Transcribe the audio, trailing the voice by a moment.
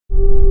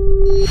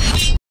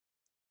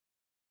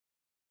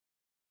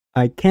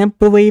I can't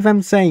believe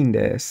I'm saying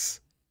this,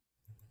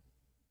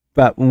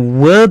 but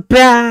we're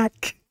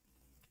back!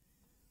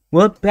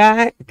 We're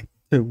back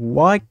to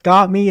what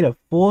got me to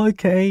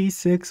 4K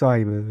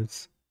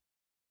subscribers.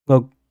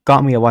 Well,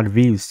 got me a lot of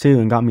views too,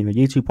 and got me the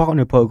YouTube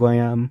partner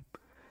program.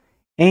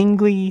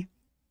 Angry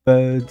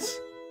Birds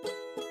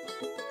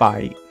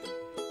Bite.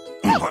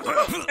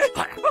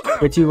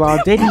 Which you all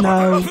didn't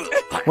know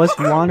was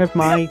one of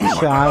my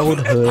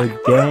childhood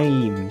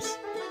games.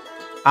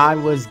 I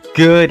was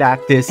good at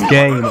this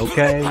game,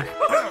 okay?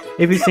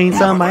 If you've seen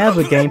some of my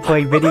other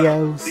gameplay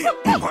videos,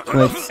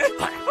 which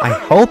I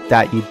hope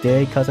that you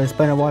did, because I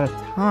spent a lot of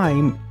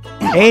time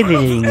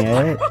editing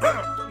it.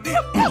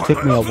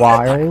 Took me a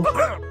while.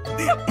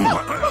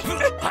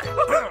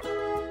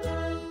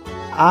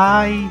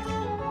 I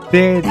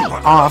did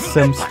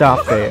awesome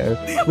stuff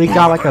there. We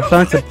got like a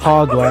bunch of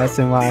progress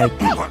in like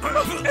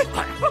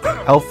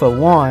Alpha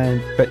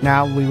 1, but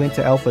now we went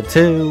to Alpha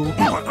 2,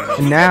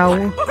 and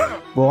now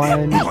we're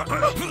on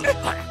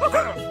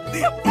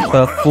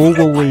the full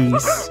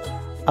release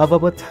of a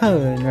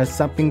return of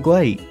something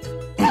great.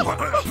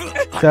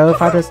 So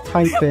if I just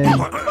type in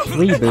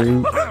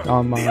Reboot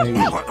on my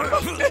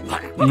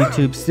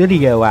YouTube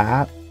Studio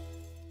app,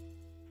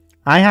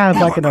 I have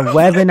like an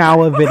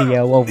 11-hour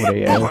video over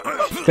there.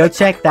 Go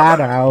check that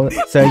out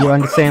so you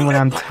understand what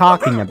I'm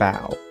talking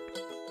about.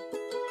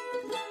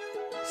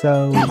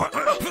 So,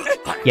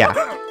 yeah.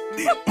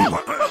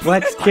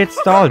 Let's get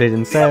started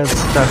instead of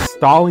just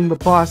stalling the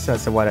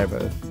process or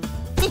whatever.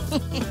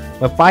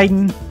 We're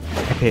fighting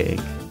a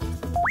pig.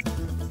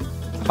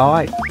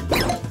 Alright,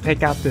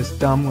 pick out this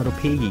dumb little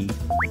piggy.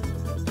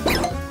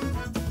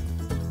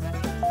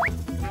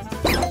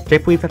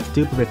 If we have to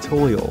do the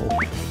tutorial.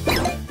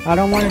 I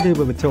don't want to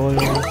do the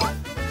tutorial,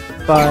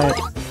 but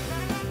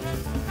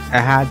I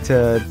had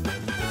to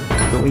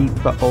delete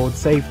the old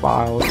save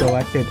file so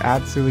I could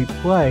actually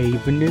play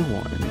the new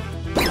one.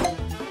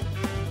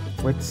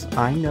 Which,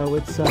 I know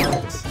it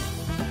sucks,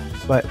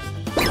 but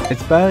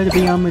it's better to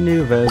be on the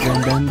new version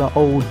than the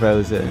old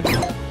version.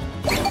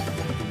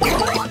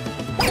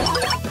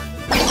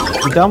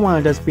 You don't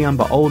want to just be on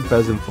the old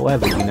version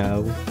forever, you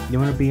know. You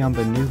want to be on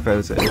the new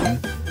version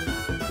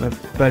with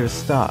better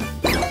stuff.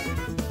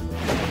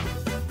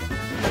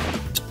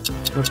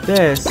 With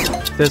this,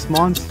 there's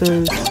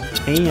monsters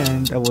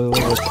and a little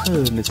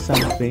return is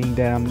something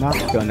that I'm not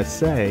gonna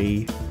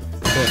say,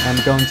 but I'm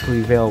going to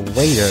reveal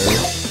later.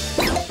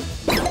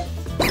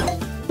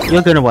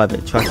 You're gonna love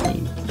it, trust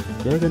me.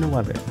 You're gonna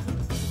love it.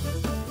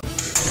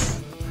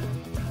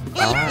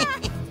 Alright.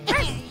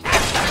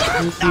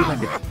 Let me see if I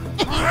can...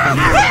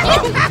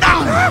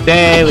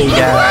 There we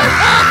go!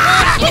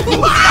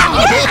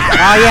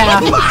 Oh yeah!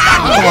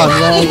 Come on,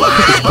 Ray,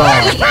 pick his ball.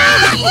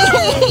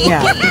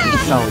 Yeah, pick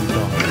his solid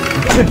ball.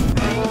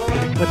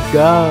 Let's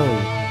go!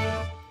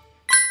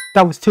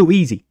 That was too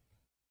easy.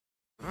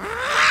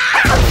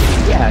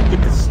 Yeah,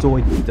 get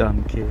destroyed, you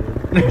dumb kid.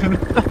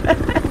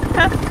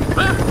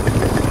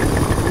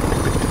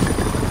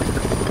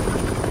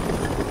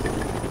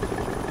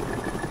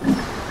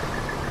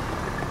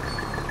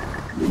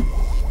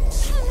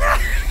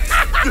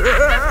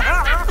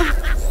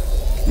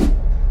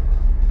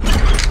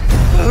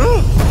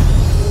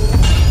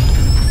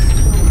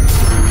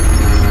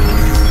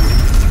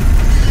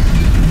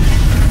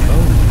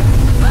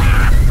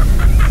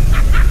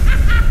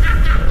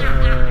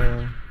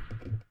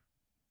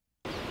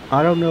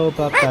 I don't know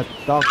about that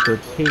Dr.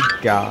 Pig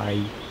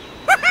guy.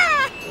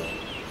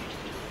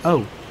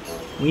 Oh,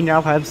 we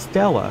now have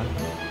Stella.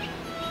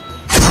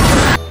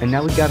 And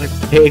now we got a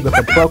pig with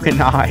a broken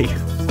eye.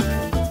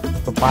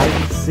 But by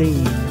the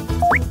scene.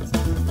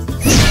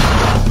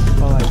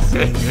 Oh, I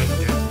see.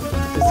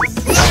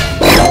 This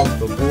is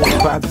the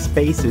bullcrap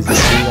spaces you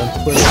see on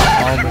Twitter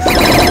all the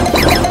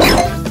time.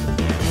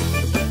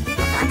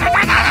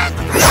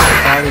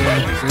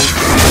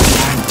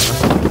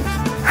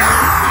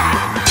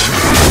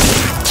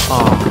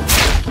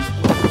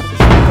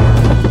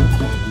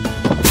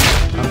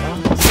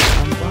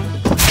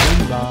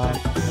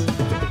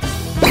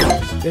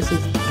 This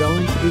is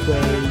going to be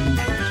great,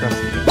 trust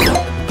me.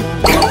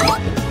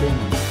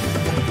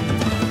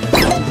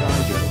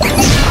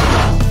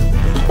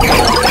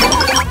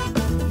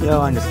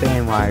 You'll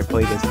understand why I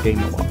play this game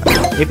a lot.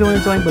 If you want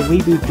to join the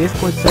Reboot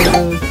Discord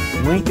server,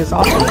 link is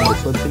also in the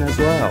description as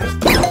well.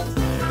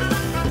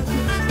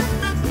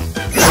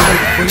 I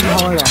worked pretty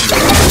hard on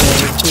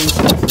this,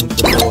 so please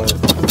support.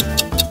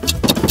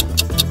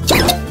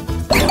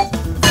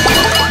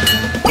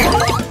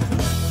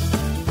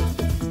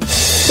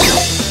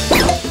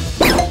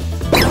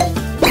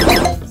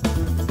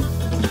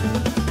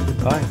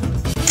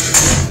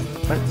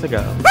 Let's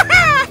go.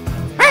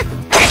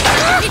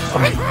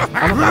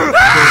 I'm about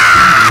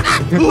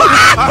to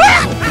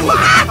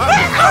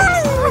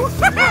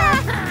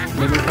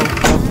maybe come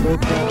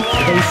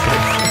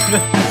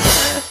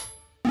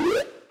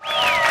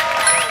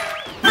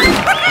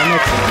I'm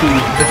at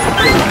speed, this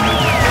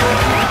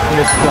and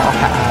a straw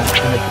hat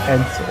and a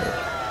pencil.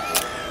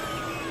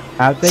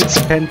 I take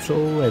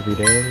pencil every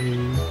day.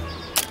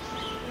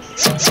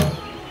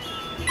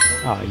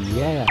 Oh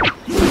yeah.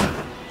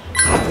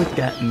 Look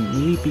at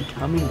me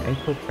becoming a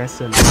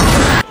professional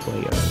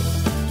player.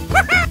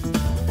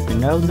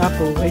 No, not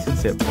the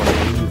relationship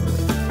player either.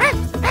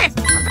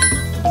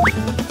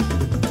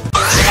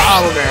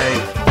 Okay.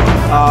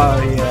 Oh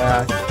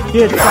yeah.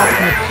 You're talking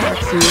to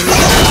taxi.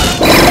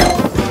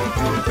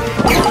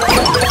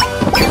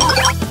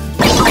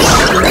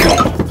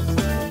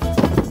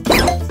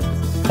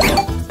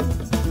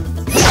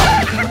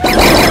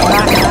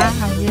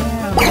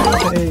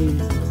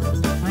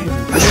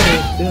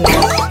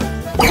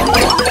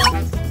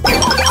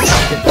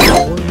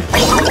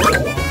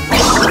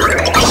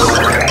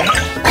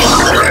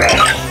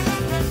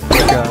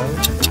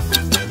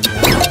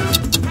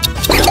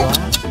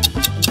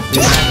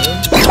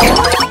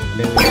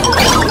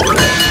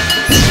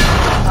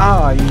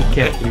 Oh, you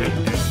can't do it.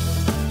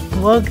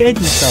 Well, get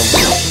you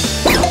something.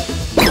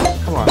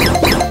 Come on.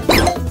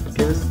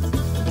 Give us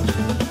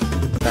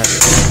that.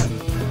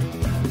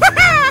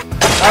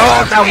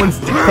 Oh, that one's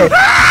dead.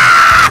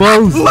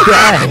 Bo's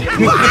dead.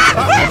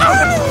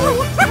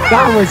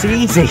 That was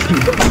easy.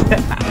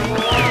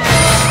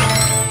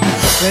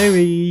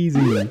 Very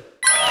easy.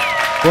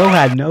 Bo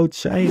had no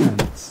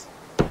chance.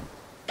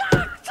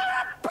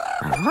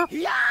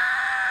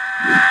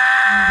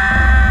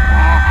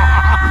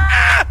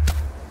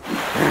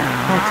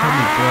 Don't tell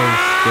me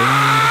Bo's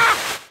scared.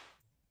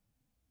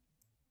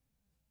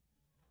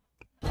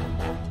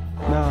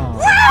 No,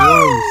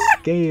 Bo's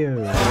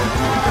scared.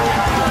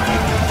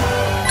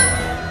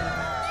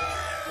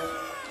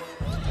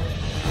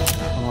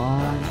 Come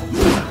on.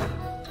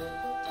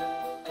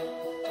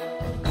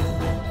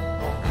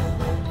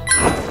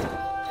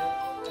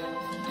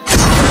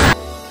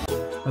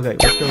 Okay,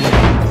 let's go to the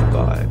next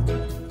spot.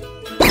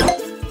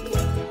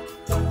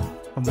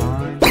 Come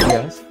on,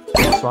 yes.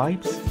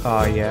 Swipes?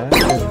 Oh yeah,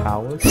 good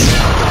powers.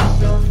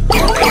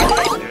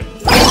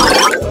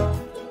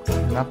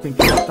 Nothing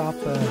can stop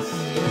us.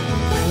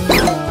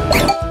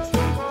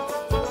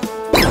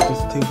 This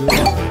is too good.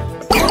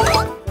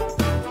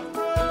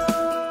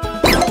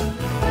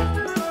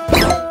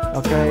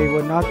 Okay,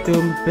 we're not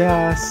doing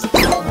best.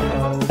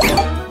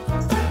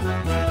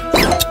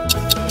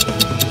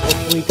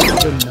 Hopefully it's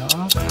good enough.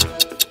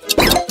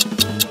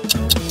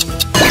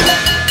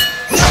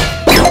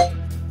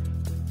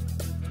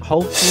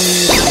 Hopefully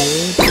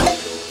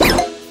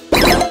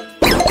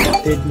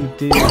it didn't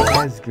do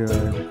as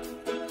good.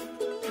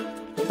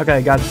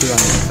 Okay, got 2 on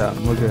this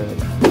time. We're good.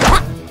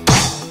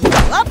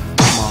 Come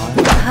on.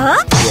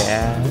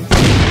 Yes.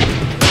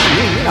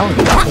 That was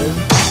good.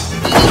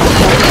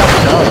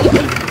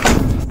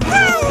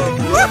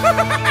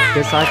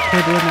 Guess I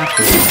put in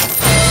after.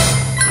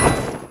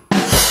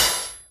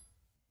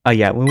 Oh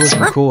yeah, we want to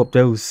cool up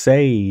those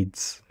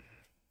shades.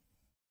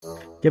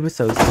 Give us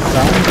those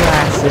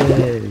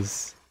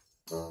sunglasses.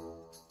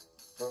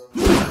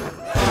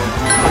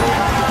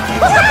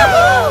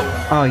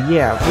 Oh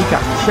yeah, we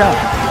got Chuck.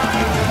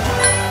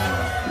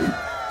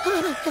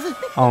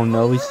 Oh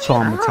no, he's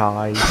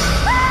traumatized.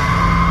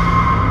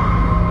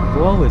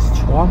 Bro is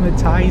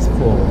traumatized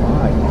for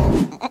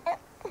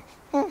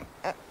life.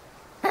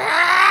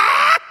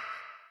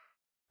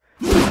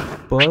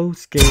 Bro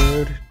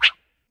scared.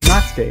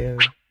 Not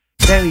scared.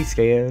 Very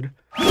scared.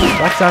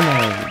 What's our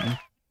name?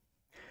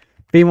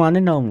 The one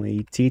and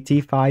only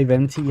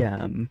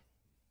TT5MTM.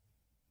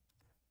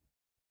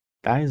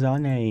 That is our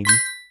name.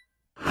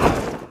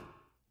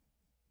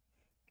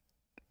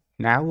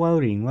 Now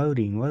loading.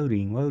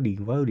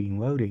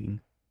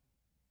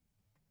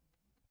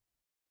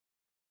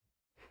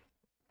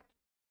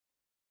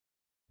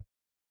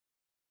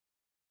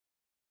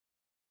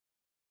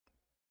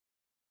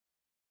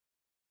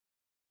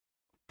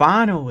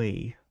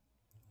 Finally!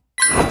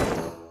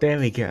 There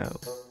we go.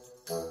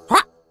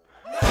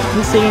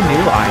 We see a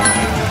new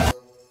item.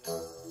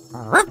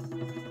 We'll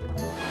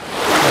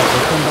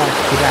come back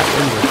to that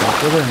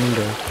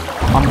later.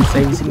 I'm gonna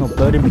say every single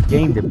bird in the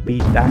game to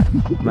beat that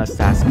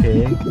mustache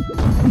pig.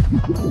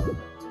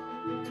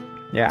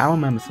 Yeah, I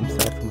remember some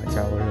stuff from my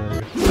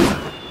childhood.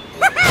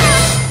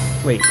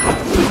 Wait.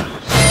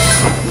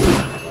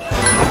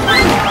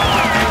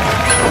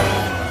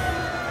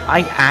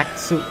 I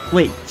actually...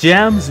 Wait,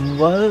 gems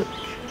work?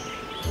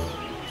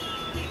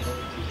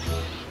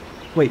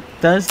 Wait,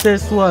 does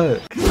this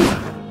work?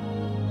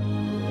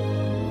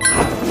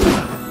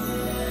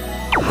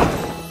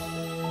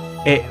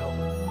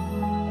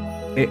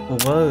 It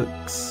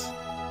works.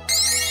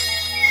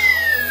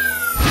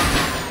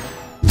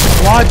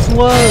 What's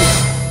work?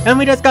 And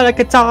we just got a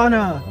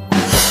katana.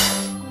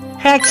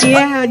 Heck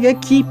yeah, you're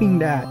keeping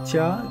that,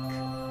 Chuck.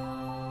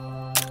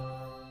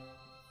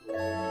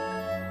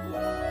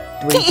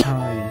 3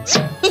 times.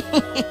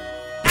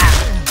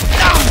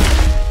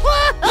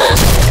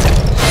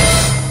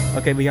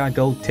 Okay, we got a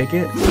gold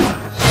ticket.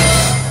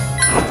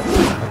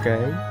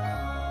 Okay.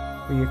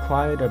 We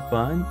acquired a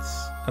bunch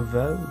of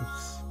those.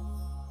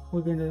 We're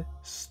gonna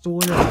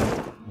store them.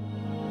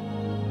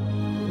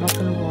 Not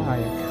gonna lie,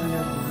 I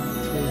kinda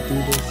want to do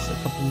this a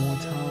couple more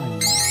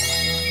times.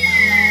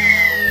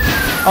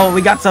 Oh,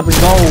 we got something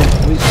gold!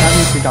 That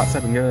means we got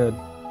something good.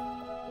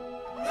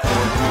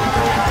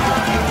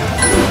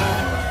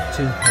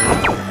 To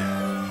hate.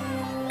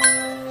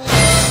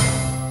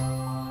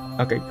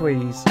 Okay,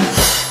 please.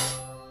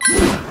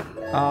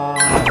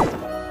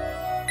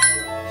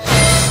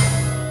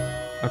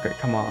 Okay,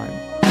 come on.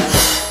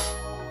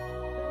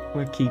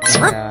 We're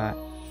keeping that.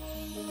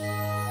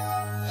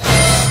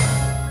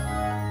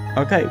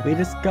 Okay, we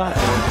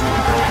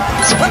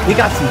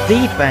got some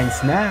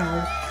defense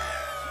now.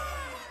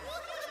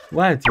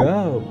 Let's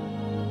go.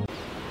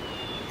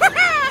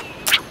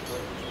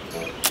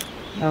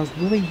 I was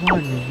really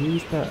wanting to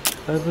use the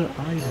other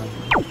item.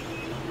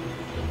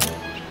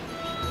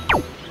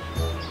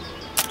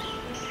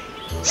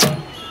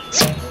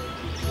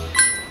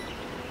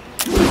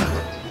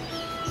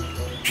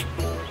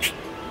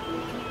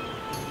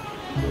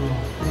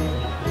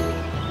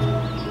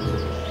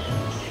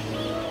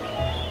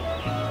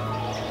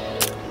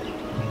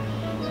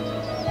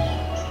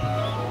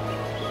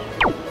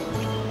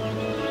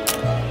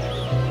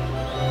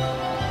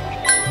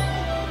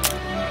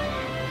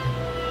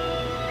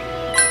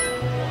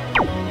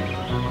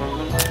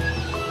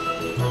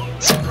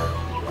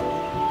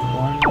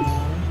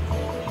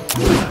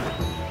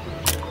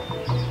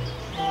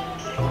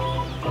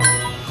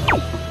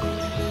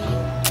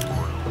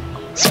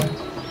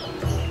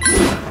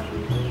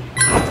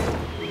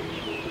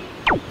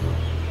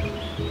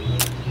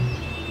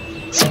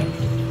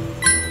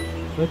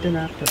 We're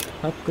gonna have to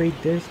upgrade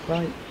this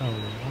by a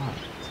lot.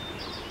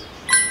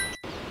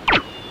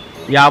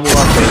 Yeah, we'll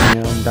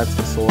upgrade him, that's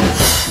the sword.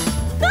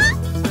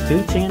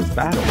 2-chance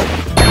battle.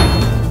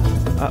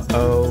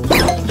 Uh-oh.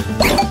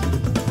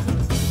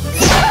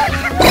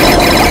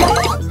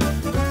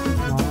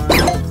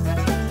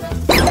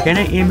 Can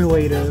an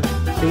emulator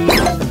be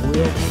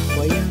with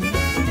player?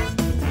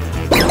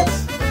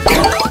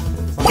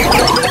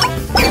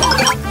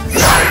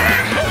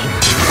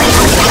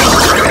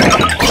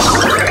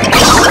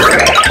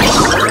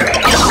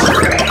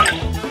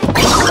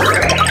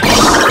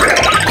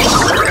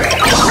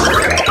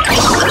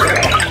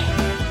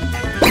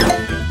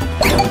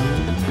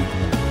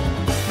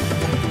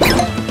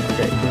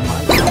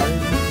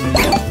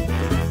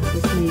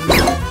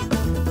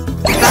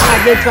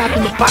 Get trapped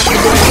in the pocket.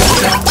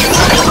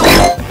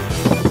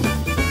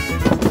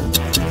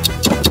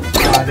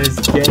 Ah, this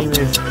game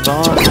is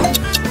fun.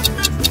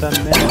 The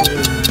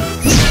memories.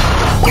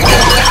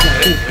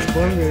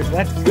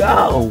 Let's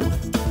go.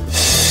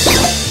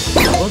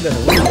 We're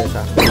gonna win this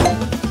after.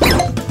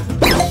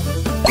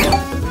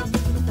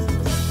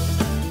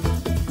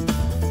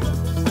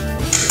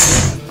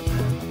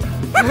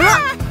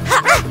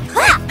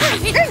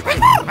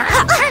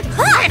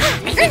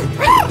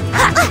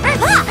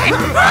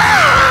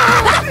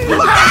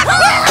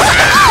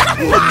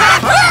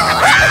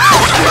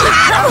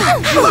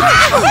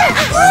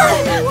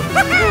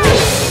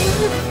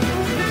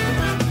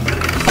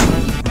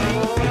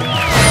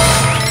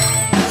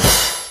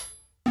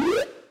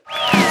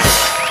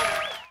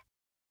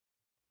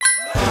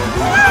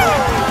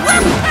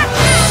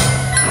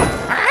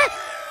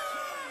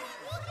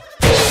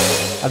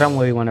 I don't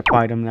really want to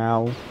fight him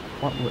now.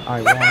 What would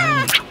I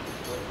want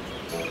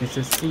is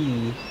to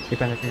see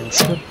if I can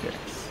flip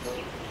this.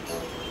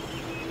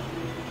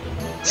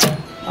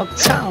 Oh,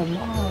 come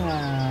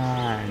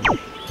on!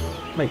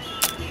 Wait,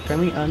 can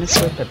we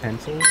unequip the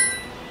pencil?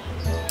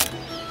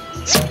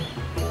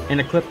 And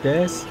equip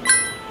this?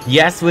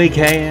 Yes, we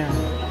can!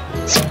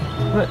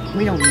 But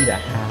we don't need a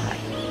hat.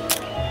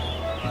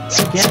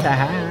 Get the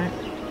hat.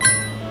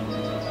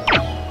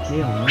 We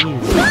don't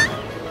need it.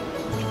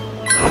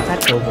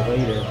 That's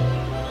overrated.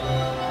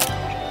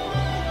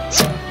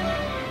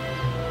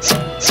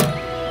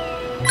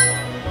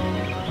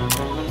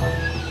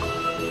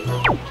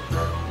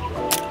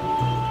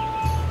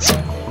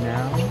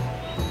 Now,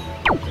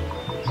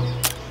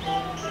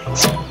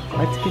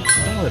 let's get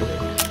started.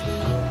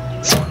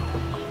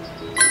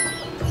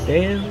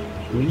 There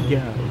we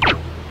go.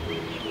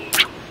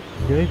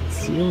 Good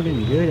sealed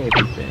and good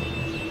everything.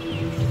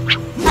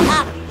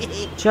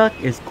 Chuck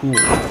is cool.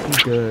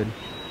 He's good.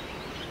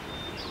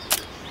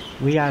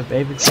 We have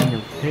everything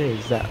of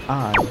his that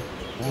I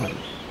want.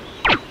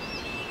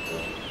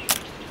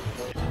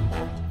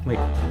 Wait.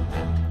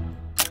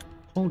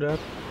 Hold up.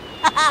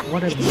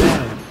 What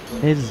event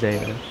is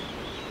there?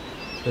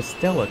 The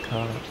Stella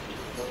Cup.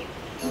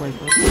 Wait,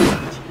 what's the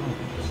challenge?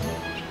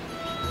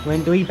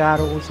 When 3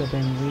 battles have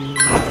been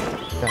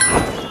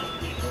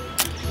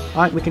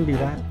Alright, we can do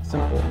that.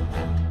 Simple.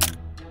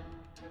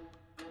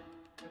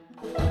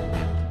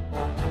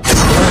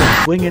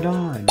 Oh, bring it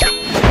on!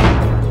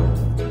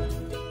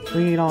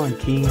 Bring it on,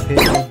 King Pig.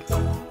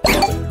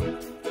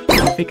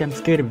 You think I'm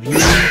scared of you?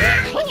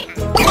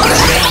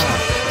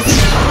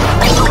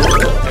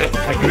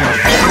 I cannot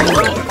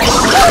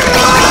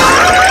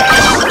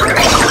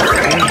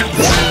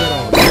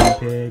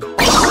King Pig.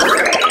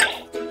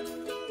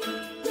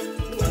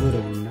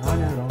 Little not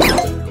at all.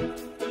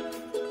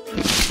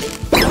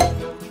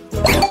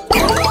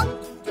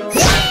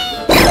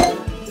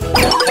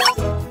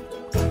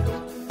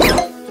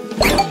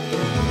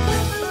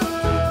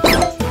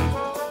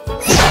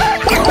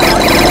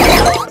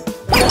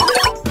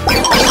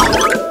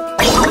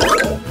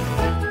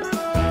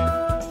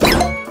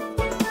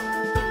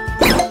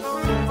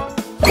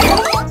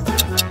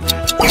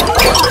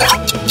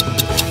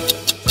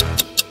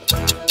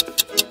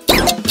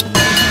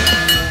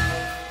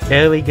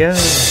 There we go.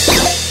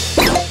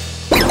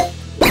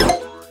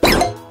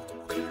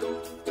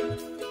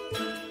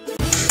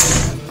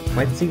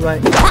 Let's see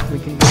what we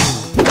can do.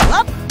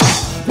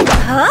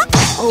 Huh?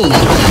 Oh,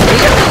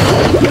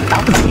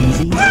 that was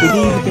easy. We didn't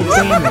even get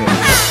damage.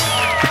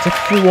 It's a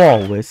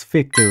flawless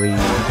victory.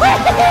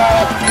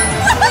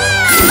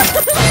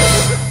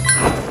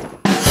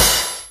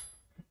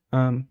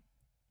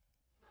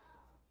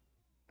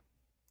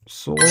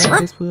 So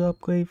this will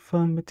upgrade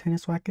from the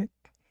tennis racket.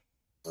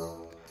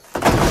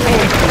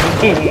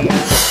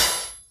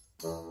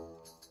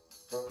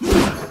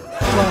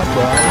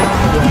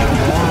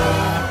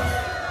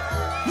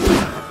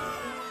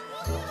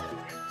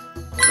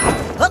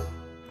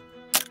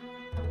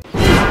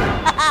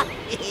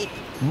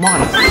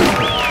 Monster.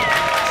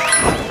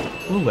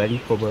 We're ready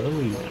for the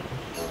arena.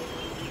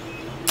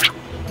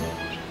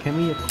 Can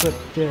we equip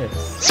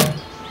this?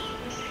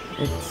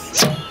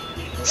 It's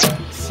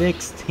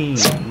 16.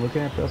 We're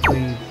gonna have to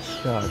upgrade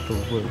Chuck or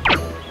Wood.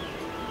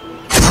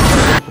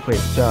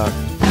 Upgrade Chuck.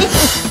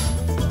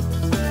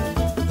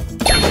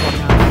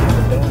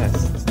 The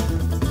best.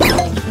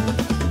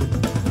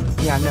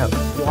 Yeah, I know.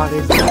 What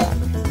is that?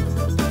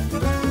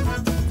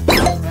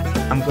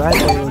 I'm glad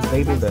they was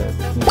able to,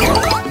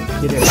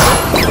 get it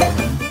right again.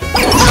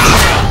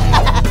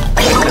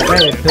 I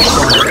bet it took them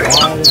a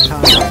lot of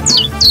time.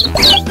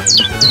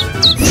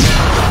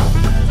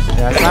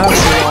 Yeah, shout out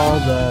to all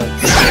the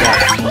people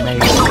that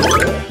made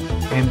it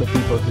and the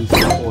people who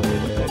supported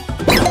it.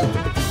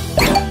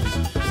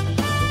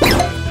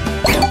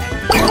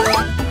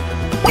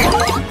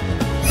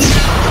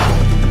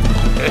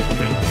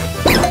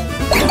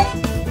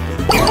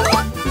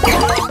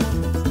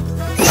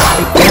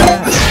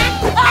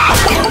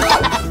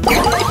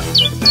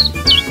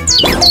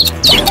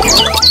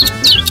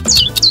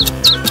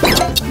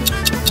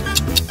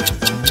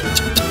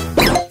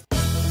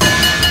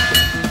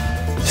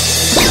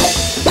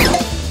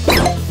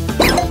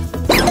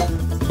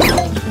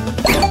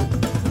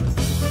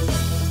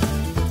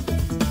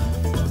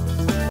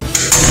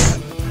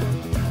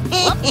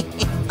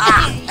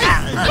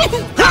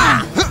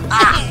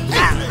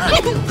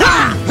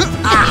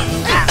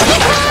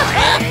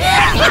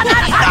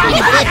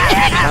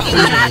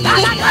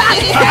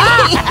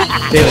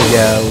 There we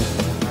go.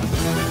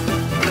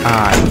 I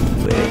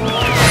win.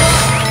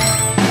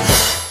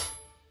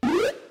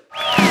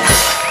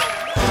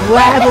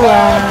 Level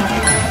up!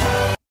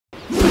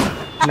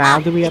 Now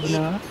do we have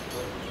enough?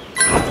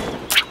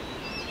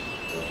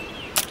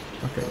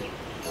 Okay.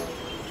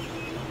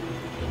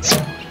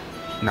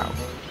 No.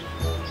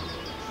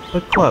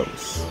 But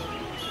close.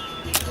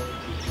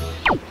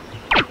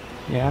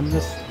 Yeah, I'm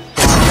just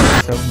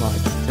trying so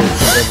much to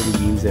be able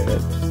to use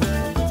it.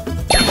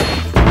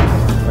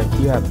 Like,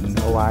 you have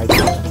no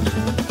idea.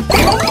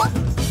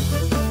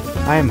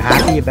 I am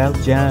happy about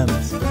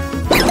gems.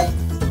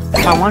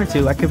 If I wanted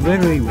to, I could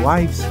literally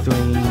live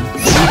stream me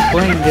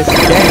playing this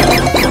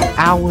game for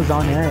hours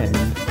on end.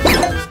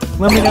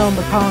 Let me know in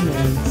the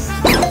comments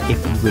if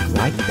you would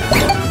like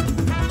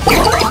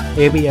that.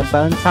 It'd be a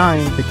fun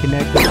time to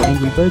connect with the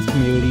Angry Birds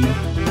community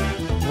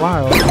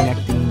while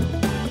connecting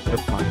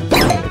with my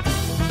friends.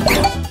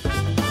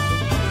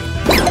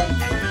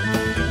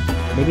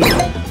 Maybe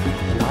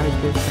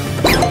live this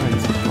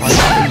sometimes.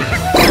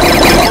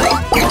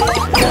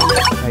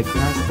 Like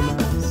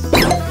customize.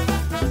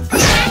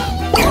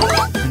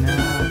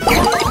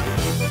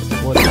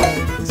 What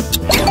else?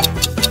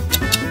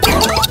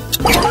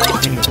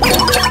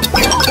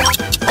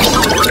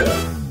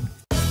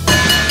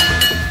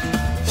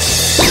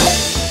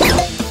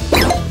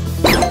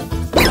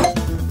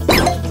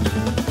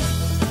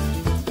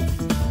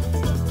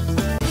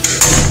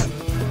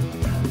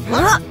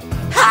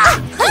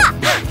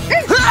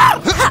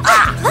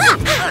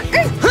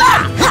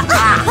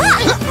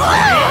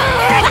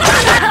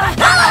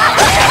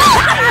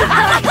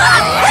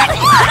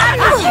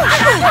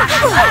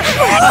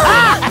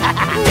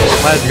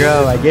 Let's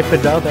go, I get the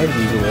dub as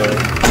usual.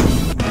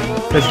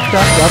 Let's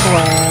just double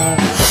up.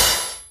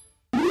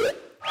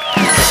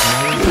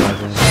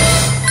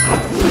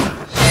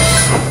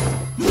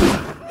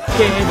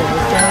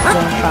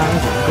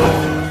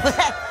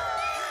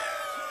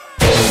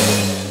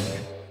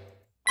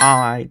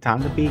 Alright,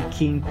 time to beat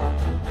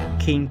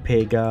King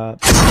Pig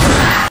up.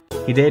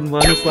 He didn't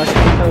learn his lesson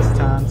the first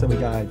time, so we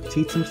gotta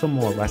teach him some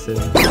more lessons.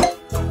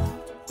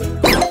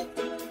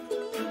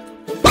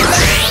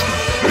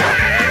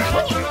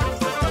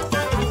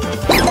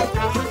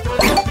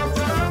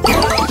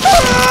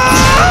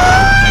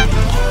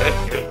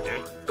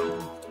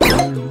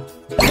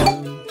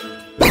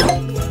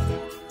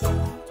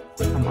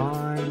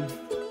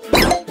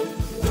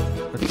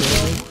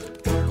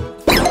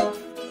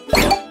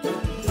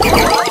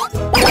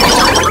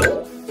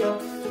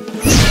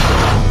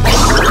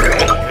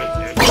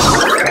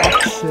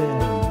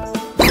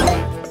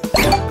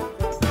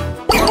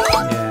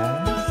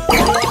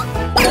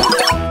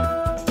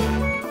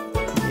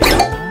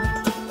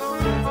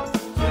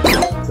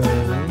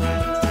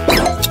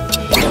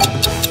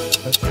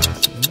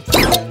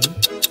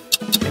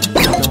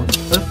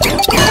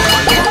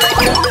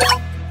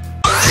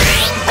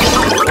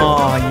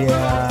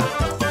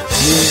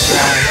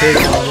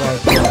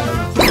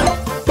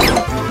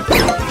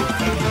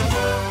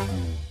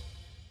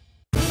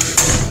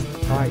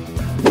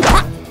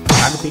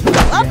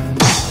 Yeah.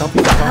 Don't be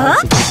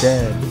surprised if you're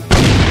dead.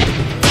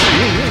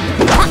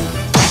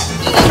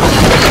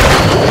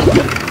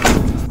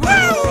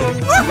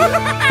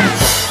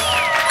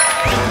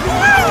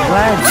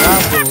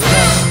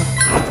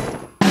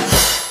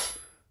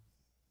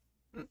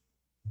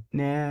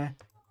 Nah.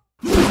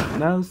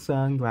 No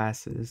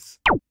sunglasses.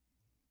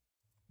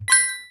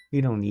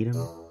 We don't need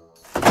them.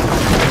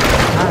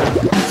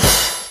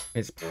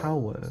 It's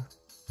power.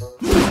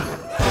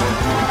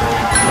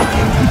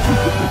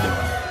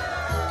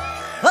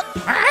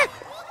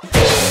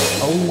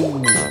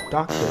 Oh,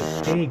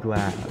 Dr. Pig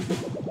Lab.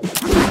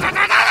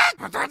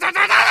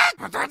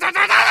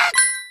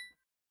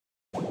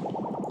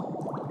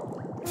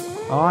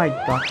 Alright,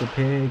 Dr.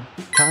 Pig,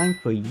 time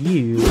for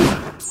you to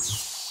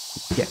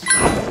get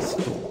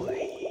destroyed.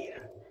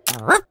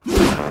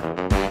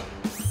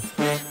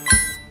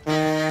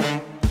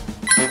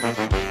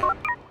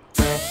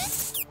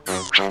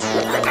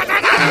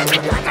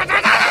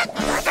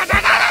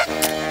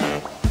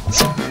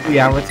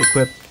 Yeah, let's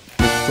equip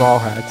the straw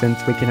hat since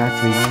we can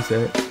actually use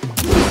it.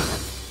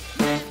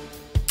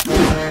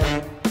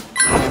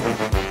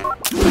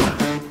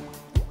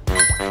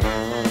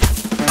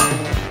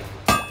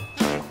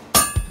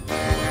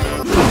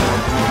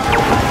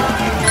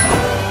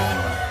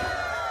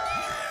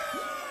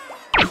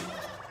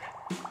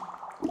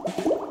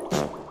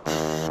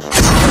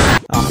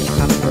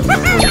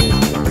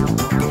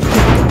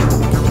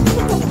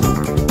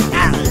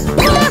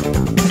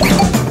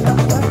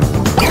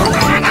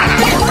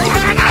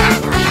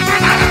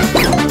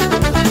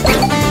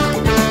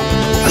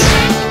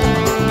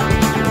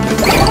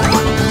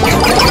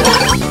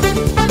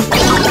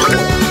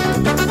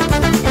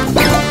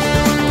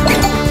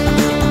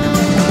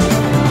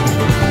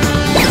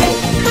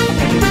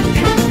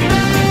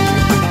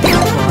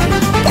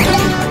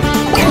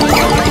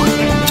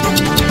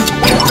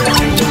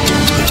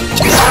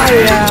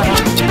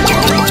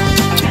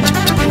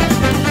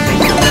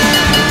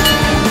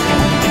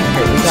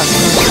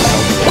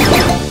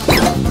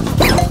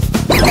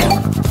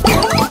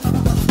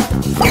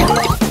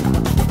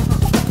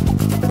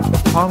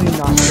 Probably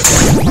not.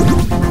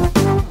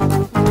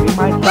 We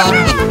might die.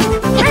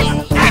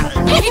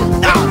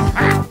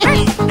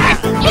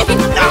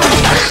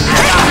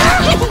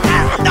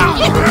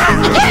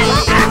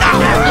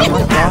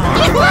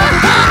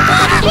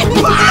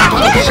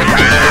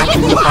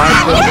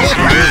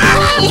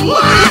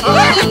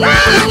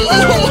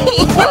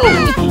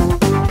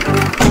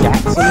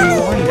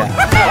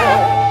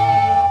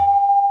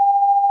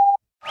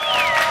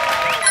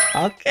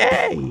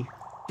 Okay.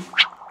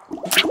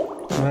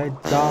 Red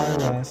die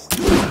last. He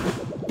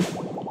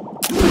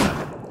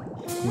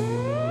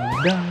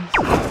does.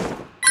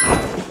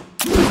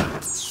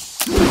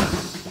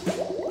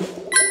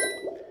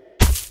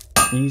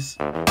 Use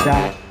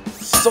that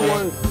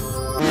sword.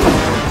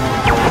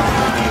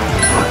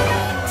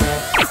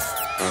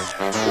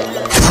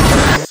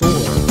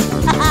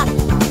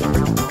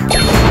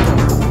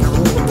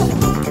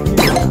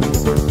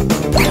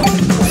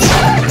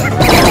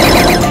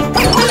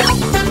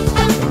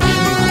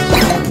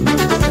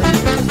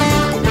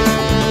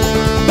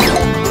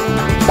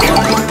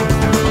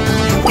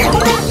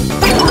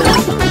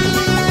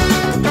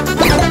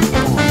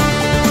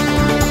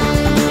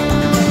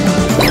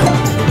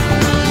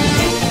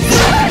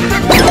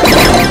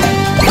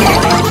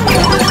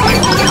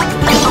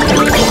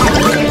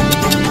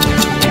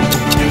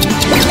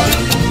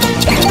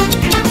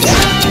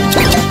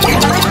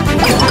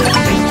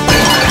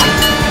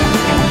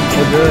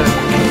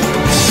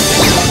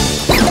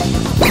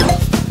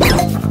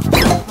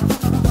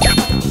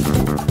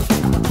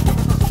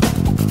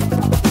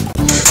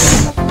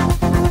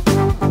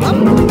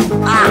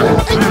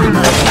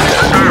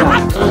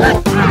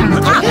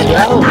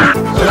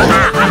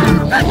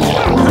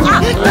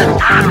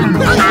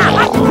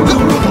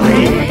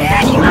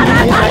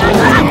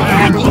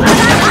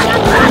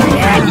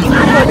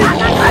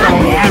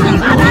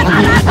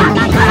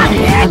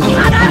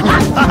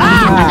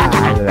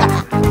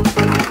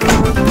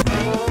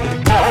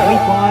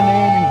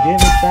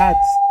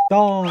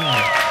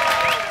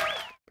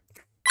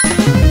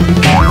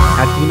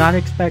 I do not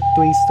expect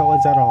 3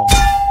 stars at all.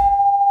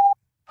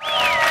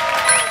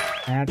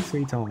 I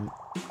actually don't.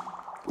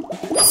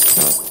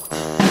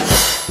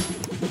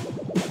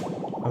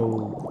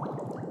 Oh.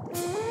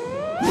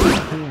 I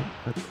can't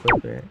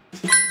equip it.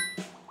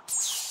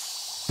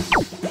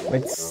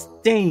 It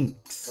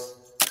stinks!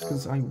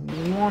 Because I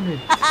wanted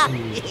to.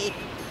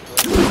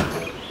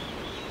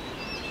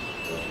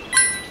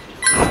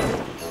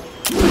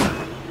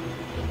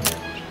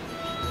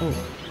 Oh.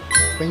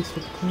 Thanks for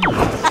the clean.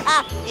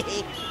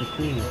 The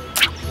clean.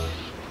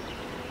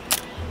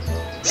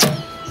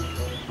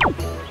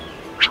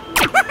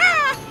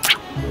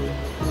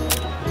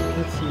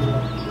 Let's see.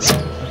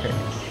 Okay.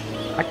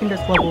 I can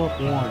just level up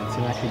once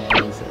and I can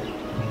use it.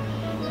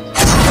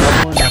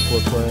 Leveling up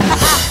real quick.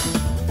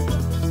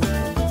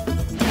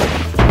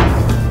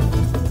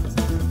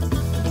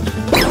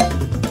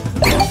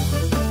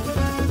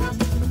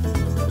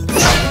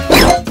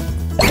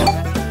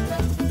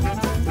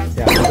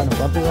 Yeah, we're gonna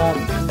level up. up,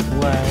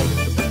 blood.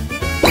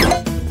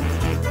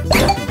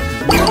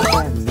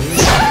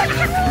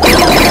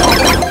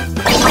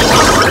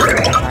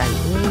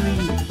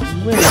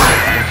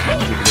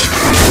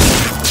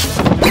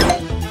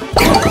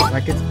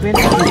 Like it's been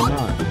 2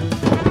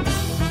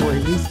 months, or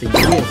at least a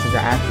year since I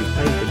actually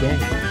played the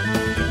game.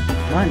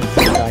 Months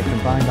since I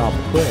combined all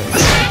the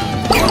quests.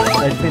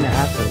 It's been an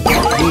absolute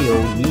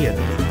real year.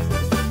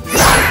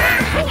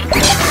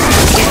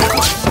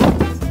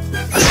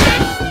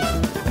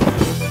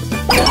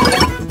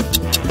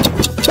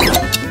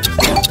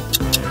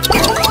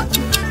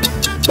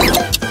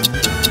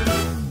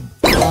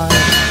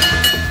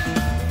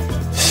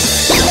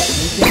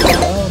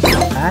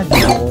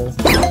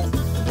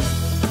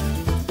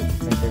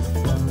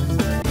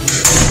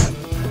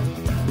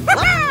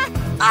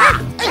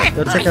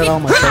 Go check out all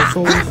my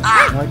socials.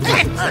 Like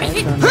and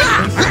subscribe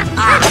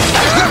on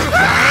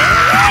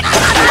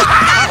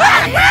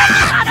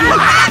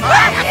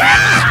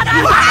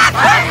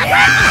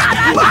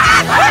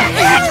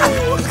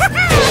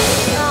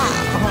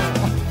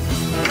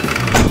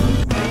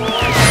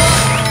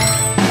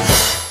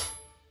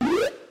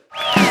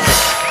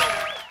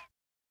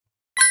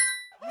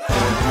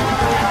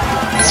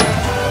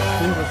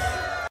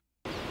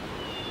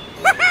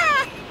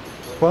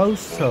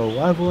close to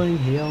leveling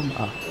him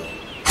up.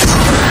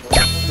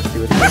 Let's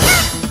do it.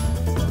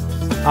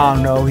 Oh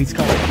no, he's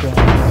got a gun.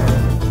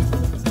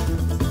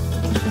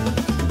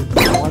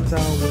 Watch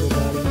out, little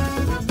buddy.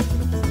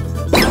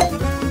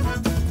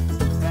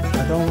 I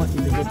don't want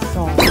you to get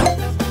song.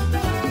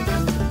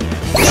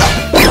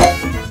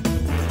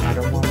 I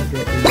don't want to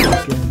get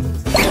weakened.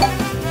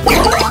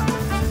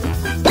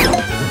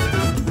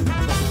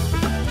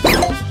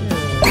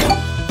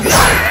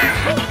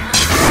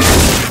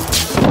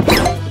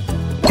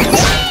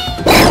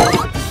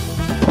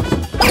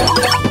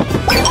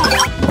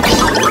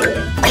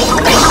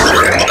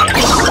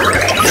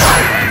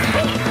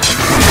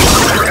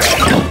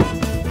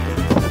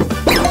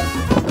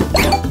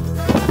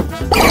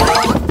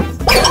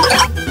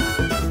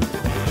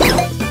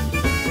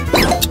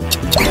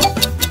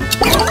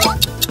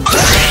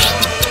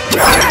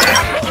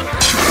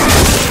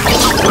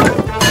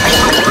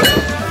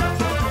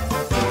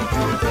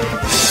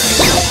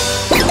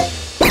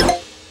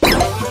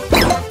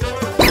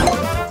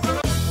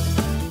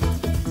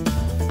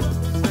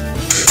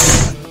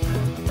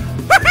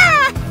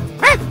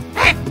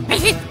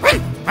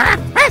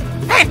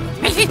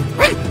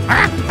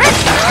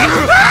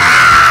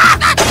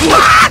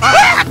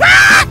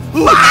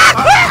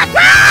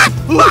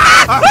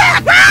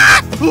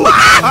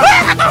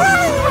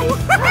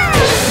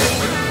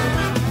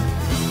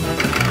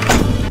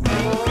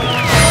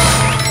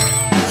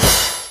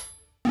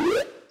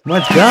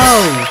 Let's go!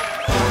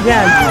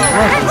 Yeah, you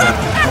love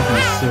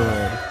it.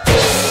 Sword.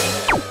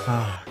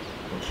 Ah,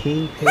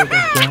 King Pig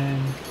again.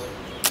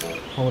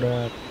 Hold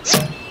up.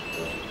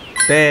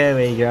 There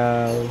we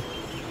go.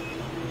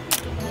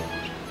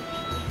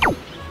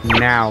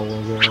 Now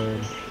we're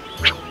good.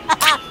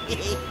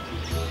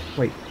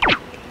 Wait,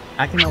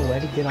 I can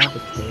already get all the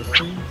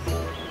characters?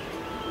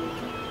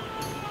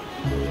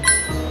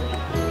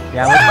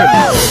 Yeah, let's get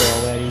started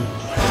already.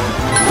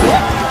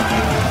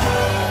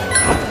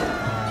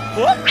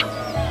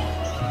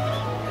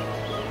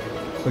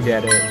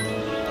 Forget it.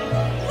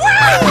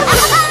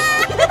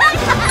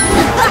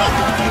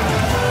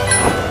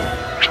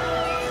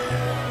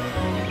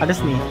 I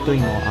just need 3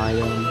 more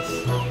items.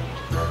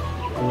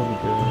 We'll be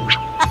good.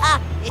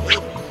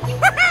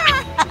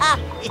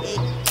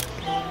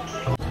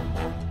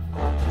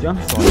 Jump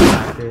sword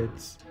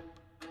packets.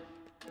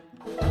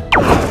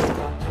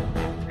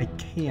 I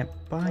can't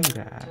buy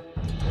that.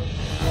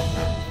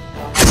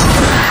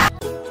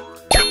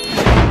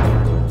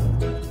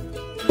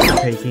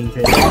 Taking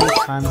it all the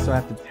time, so I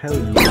have to tell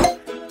you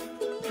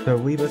to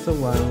leave us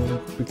alone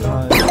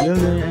because you're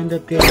gonna end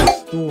up getting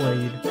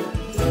destroyed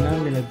and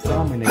I'm gonna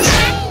dominate you.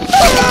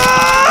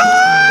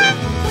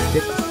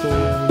 Get the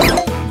sword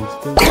and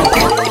still get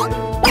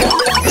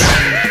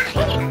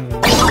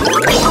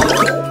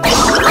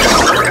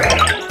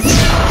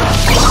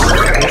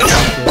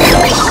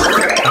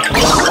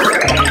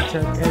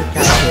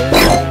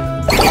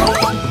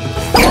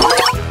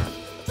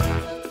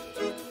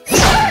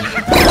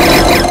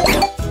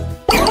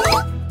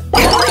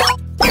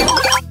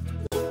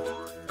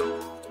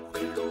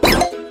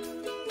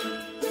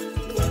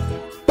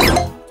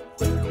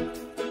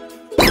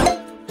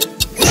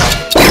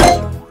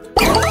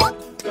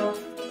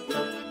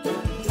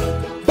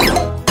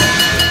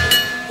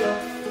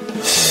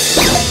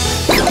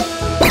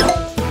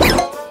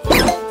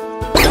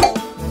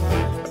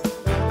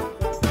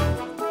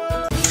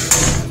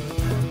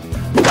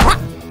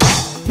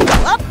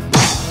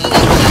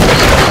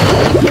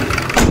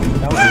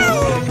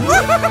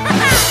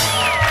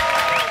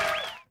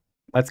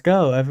Let's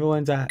go,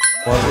 everyone's at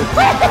level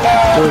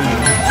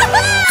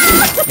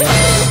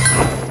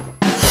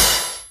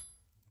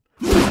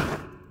 3.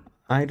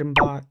 Item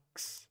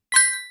box.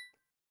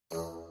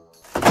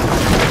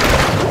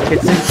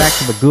 Get sent back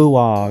to the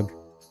gulag.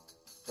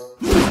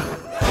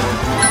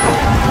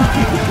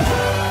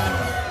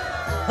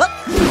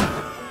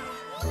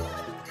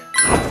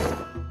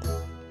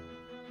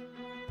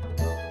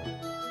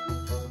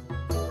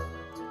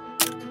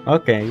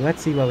 Okay,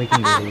 let's see what we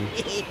can do.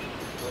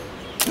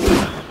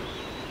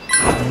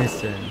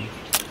 Missing.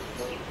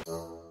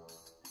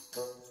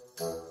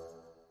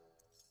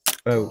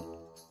 Oh.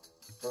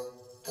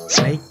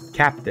 Hey,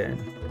 Captain.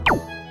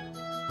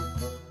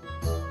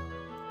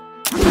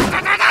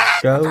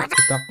 Go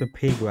to Dr.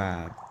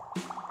 Pigwab.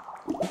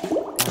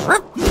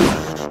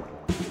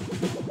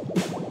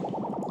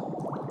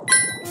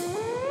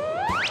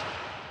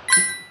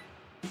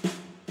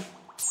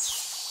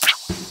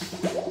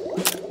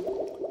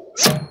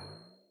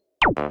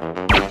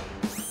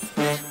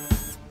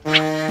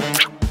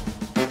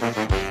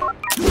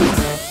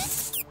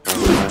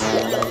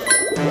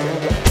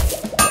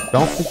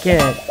 Don't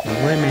forget,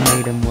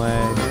 eliminating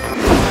word.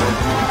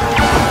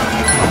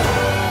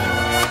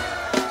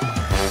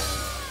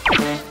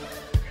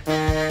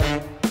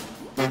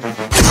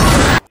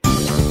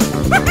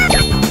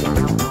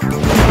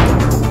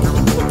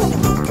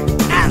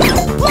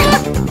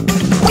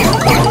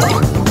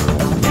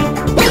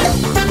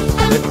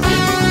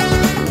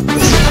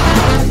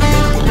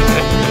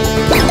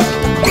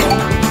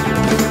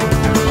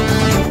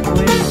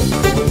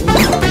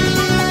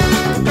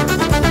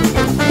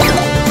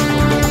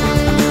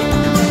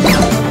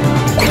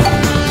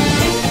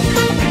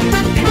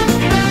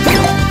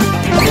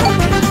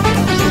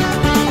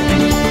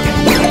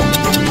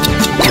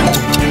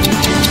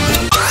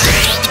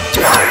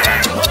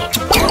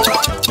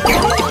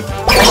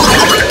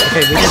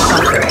 Okay, we did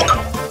something.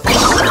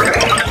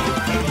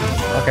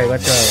 Okay,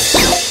 let's go.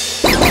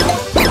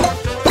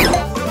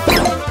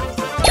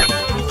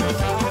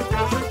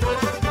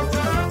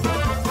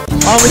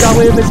 Oh, we got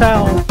rid of his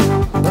health.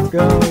 Let's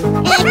go.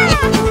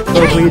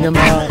 Go beat him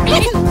up.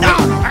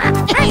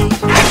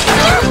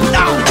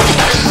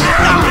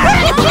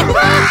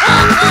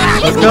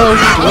 Let's go.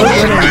 We're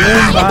gonna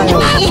win by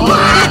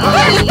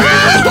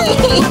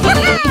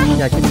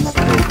yeah, give me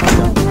straight.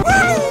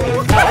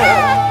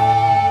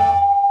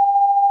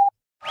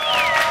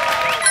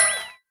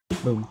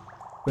 Boom,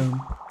 boom,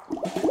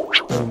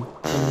 boom, boom,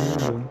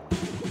 boom.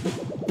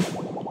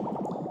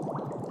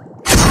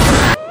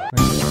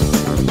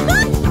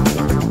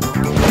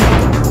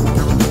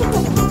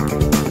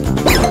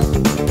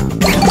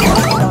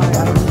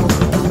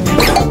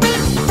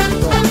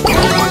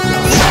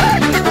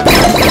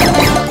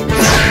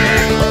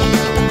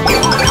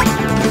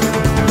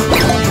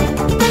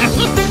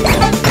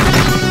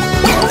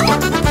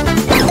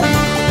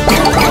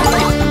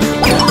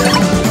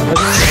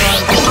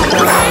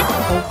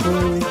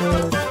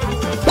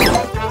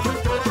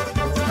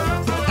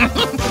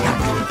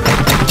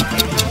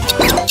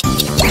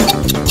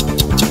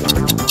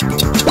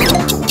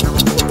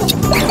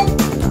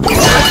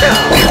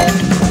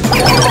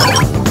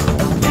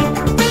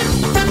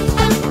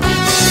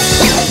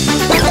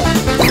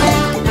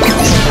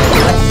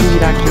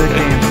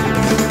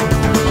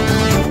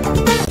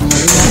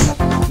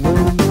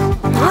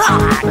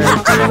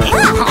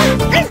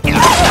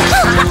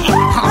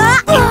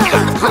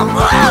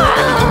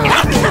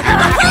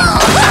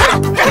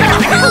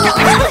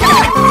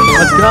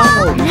 Let's go!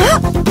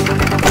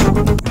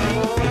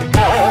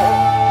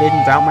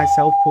 Didn't doubt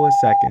myself for a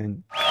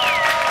second.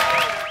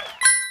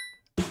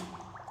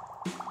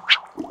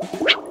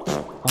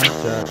 Oh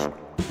shit.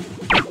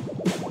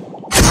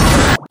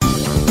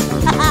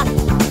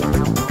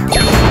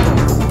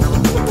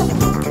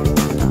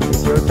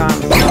 It's your time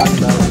to start,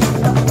 brother.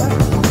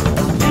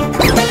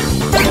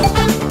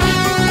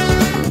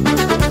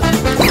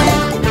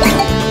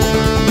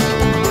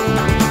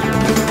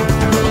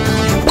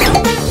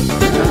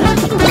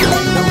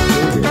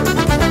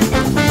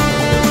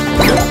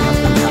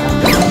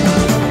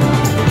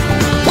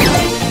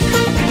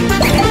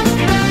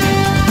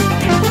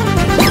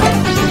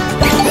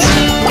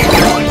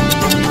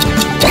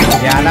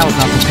 Yeah, that was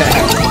not bad.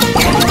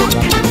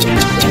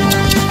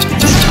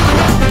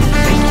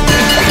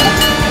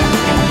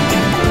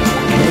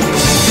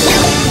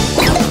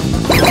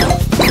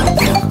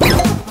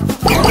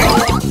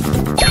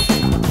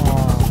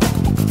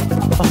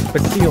 Oh,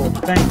 Basile,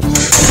 thanks.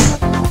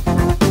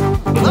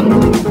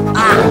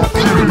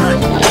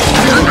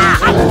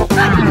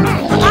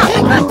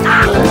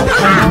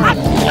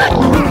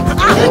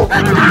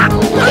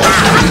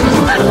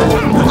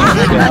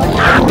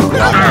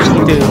 How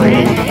you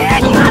doing?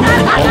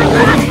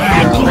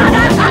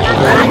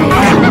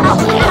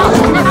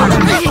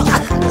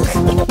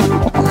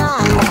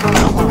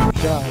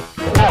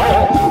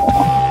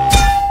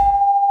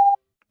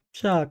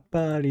 Chuck,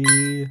 buddy.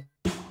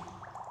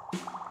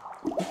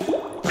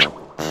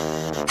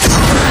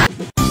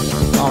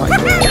 Oh my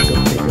god, go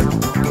take him.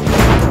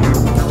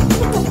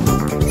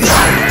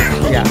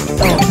 Yeah,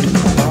 so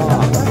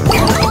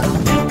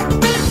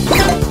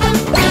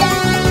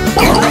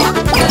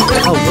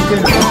oh, look at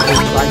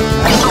this right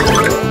now.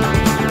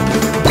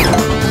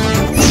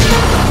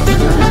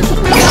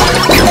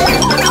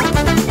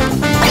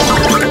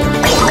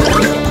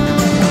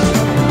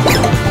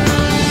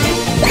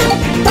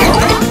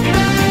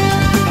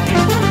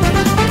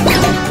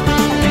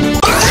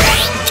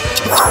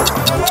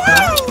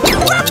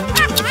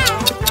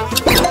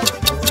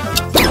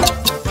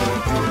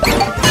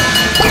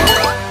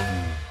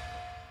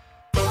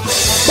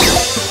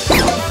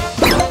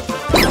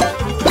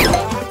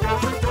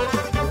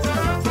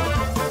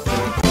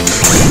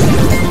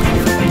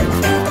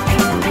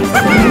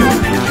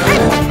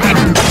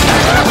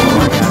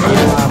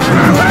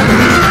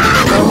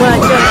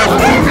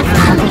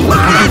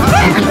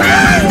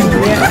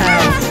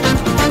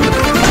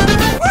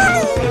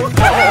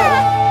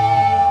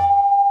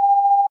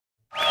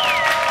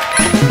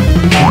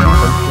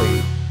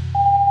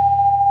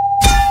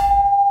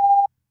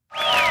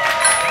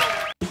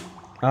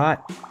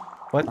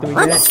 What do we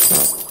get?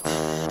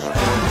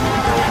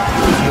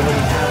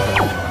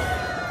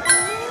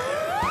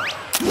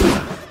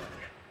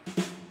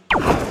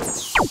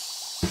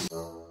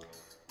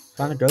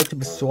 Trying to go to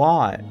the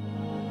SWAT.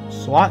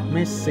 SWAT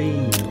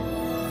missing.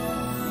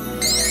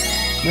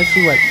 Let's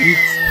see what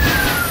eats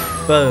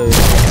birds.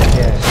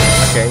 Yeah.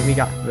 Okay, we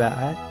got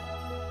that.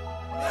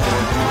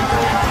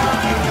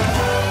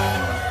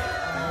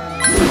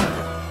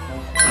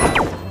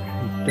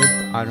 Good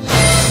item.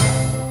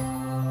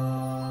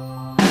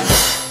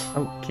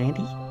 Oh,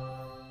 candy?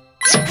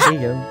 There you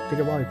go. Take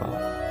a lollipop.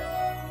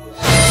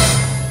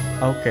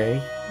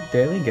 Okay,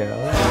 there we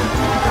go.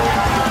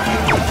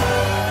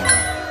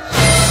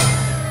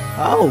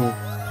 Oh!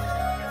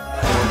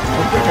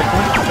 Okay, that's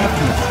not stuff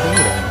in the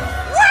potato.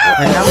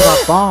 And that was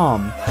a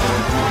bomb!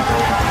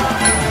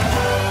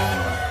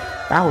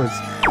 That was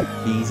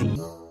easy.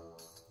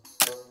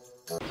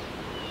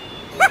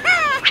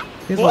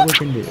 Here's what we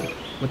can do.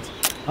 Let's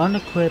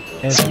unequip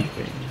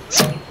everything.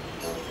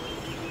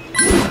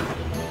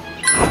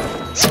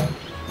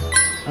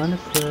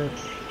 Unequip,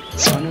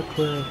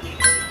 unequip,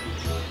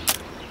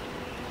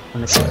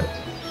 unequip.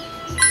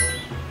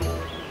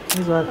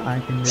 Here's what I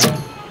can do.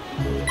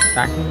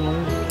 Stacking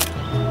mode.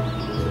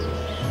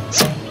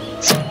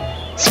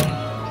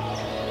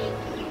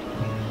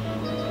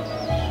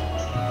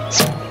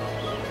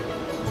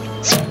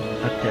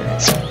 Okay.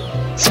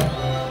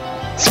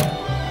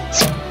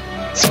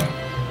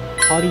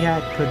 Party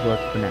hat could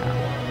work for now.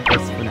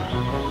 Just for now.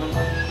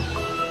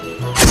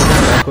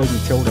 That goes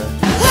Matilda.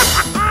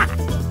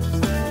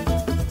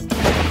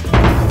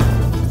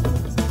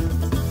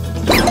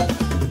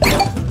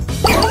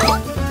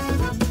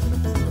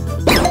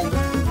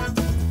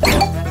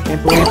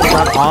 Can't believe we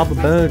got all the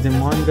birds in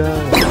one go.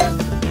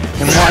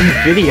 In one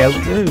video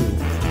too.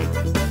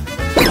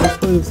 This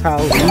proves how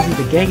easy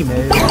the game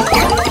is.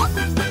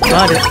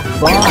 But it's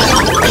fun.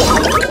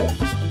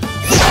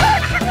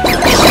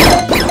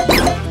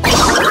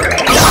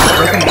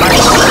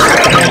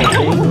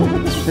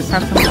 Just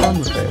have some fun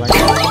with it, like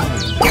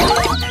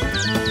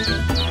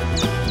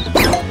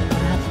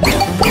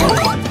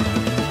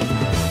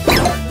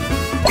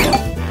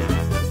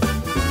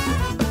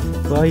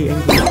well, you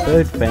English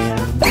bird fan,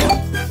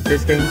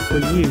 this game's for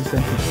you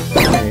since it's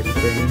fun and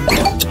everything.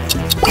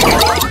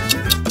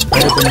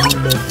 Better than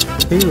number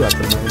 2 at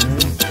the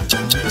moment.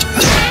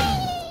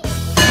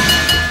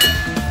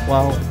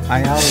 Well, I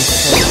always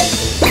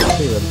play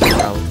 2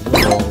 about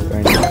gold,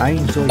 and I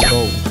enjoy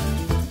gold.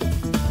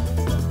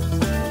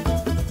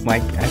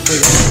 Like,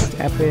 actually,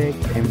 Epic,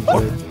 and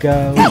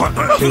Go,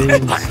 to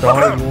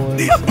Star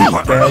Wars,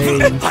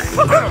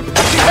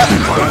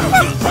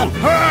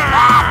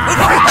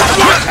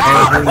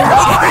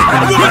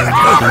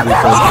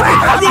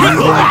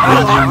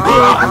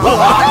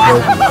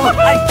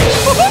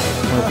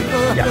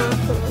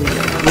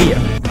 Space,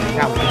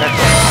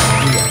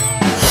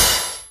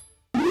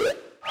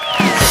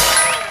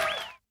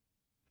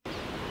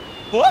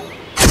 What?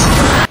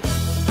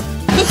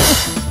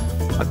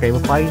 Okay, we're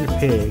fighting a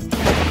pig.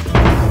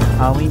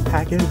 Halloween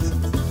packets?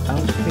 I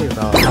don't care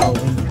about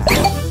Halloween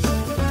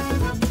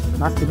packets.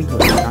 Not to be good,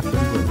 but that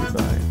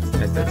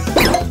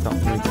just don't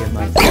really get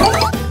my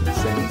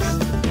sense.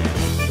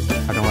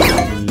 I don't like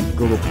the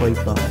Google Play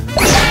button.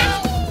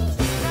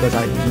 Because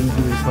I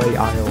usually play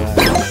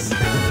iOS.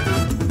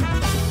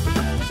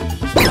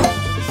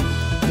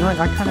 You know what,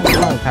 I kind of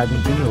love having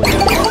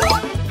emulators.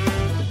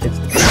 It's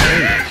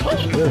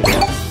great, really.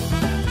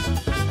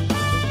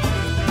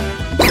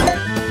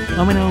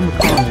 Let me know in the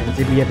comments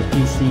if you have a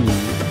PC.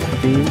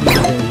 Do you use an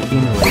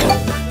emulator?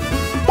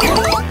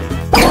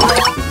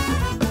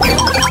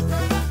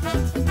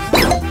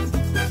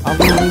 I'll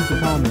leave the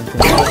comments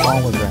and I'll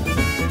follow them.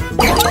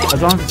 As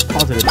long as it's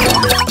positive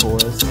comments, of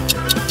course.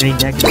 Any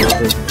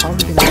negative is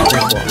probably gonna be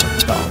well.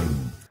 Sorry.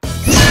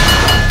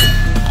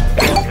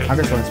 I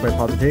just want to spread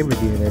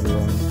positivity to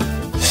everyone.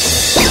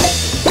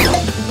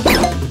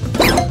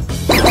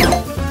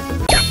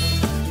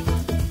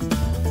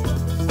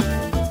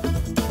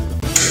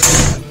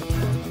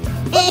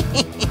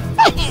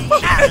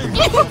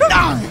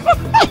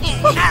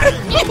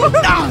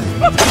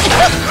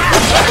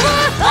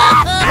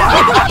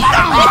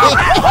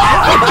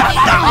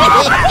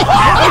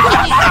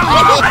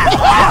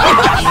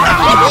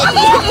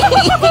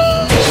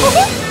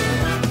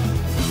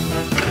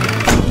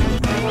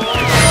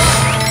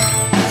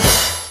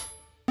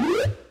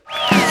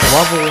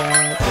 Level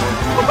up.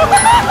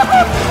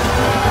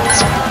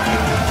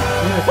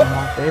 You have to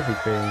mark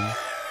everything.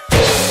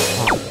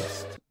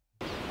 Honest.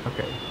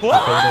 Okay.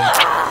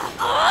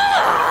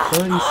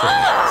 36.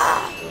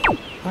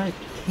 What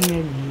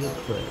can you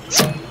equip?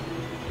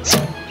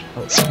 Oh,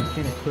 you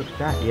can't equip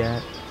that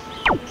yet.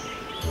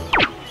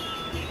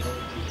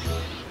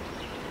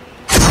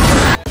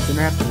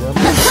 Gonna have to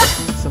level up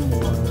some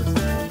more.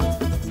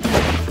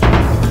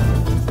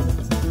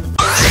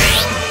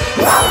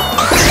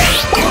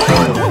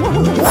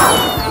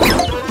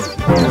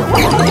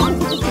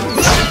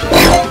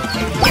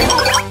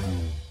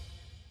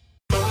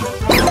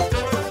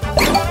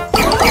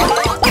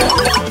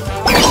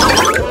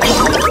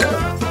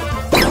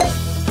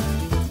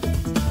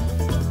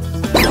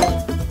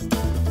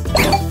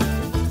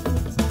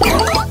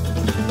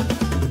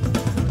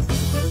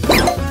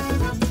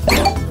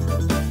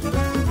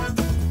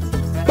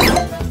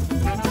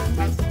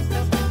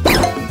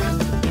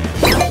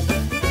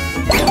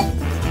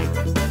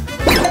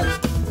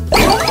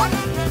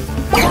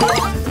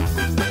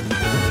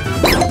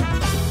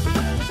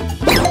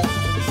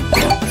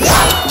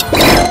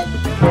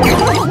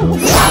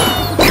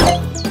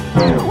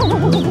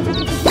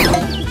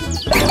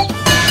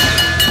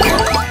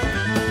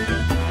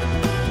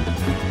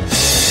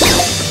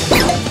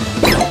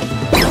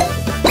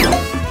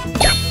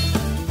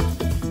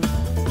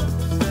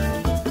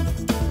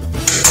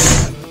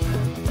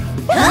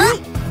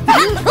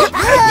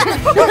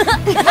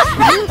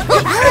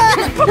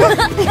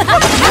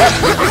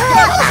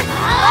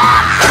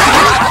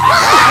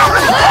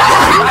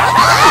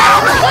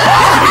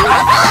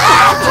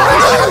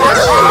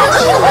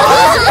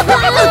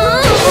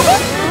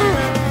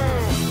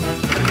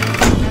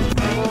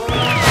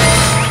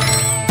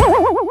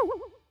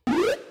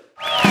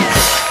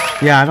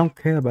 Yeah, I don't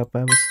care about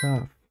battle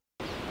stuff.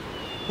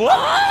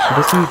 I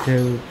just need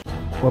to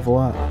level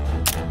up.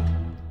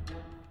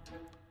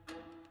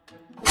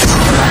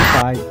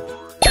 Fight.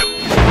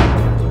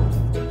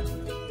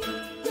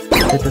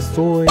 Get the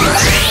sword.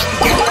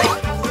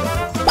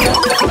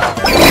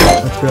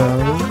 Let's go.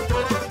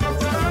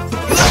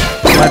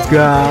 Let's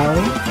go.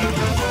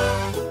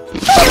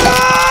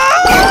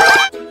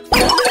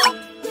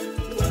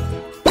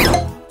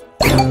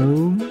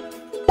 Boom.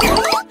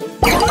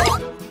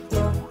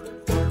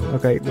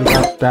 Okay, we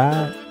got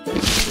that.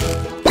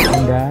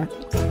 And that.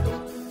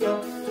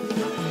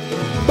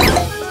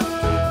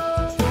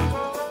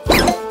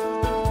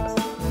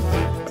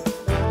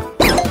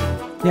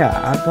 Yeah,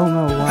 I don't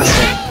know why,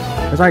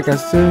 but it's like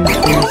as soon as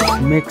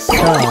things mix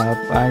up,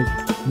 I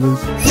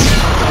lose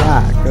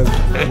track of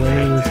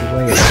where.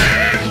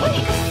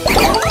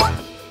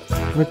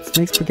 What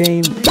makes the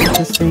game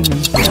interesting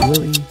and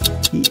really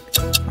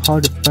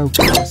hard to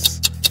focus.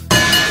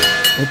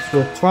 It's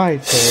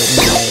required to,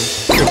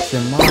 fix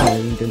your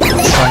mind and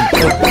try and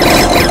focus.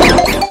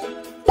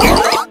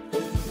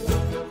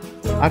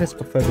 I just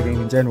prefer the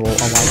game in general on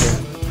my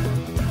game.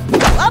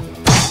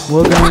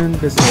 We're going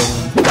this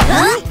way.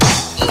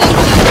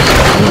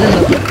 Even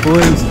the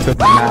boys took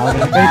them out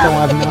and they don't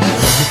have nothing.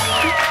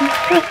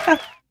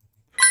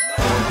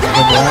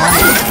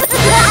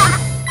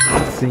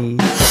 Let's see.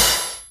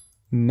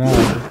 No.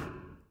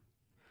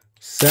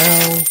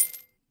 Sell.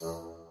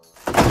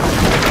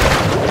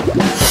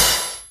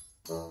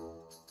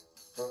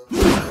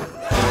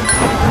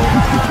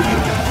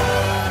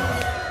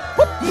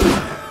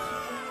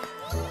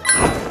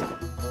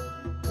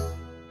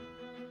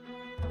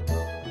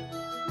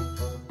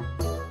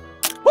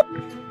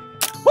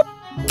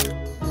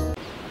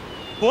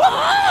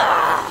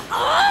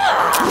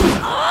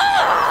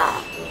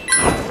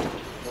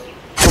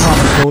 Come on,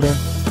 Matilda.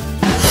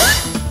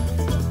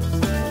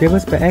 Give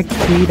us the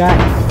XP that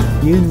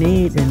you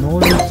need in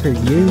order to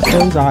use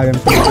those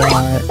items we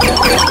got.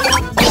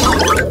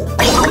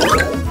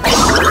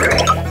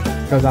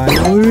 Because I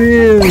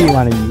really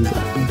want to use it.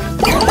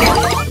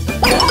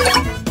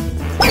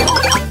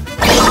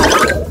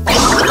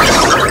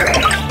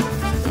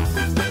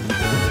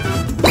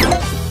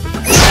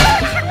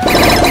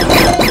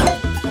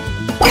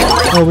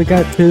 Oh, we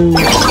got 2 days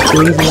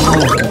in a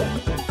row.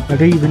 I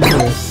didn't even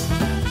notice.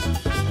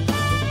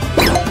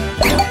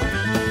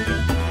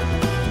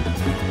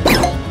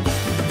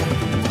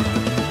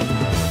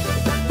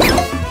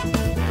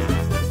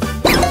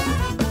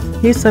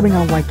 Here's something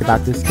I like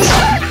about this game.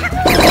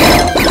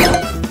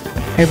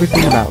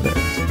 Everything about it.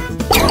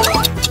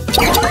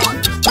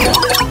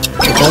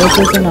 The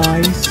developers are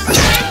nice.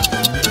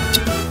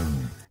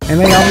 And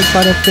they always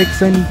try to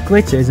fix any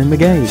glitches in the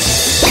game.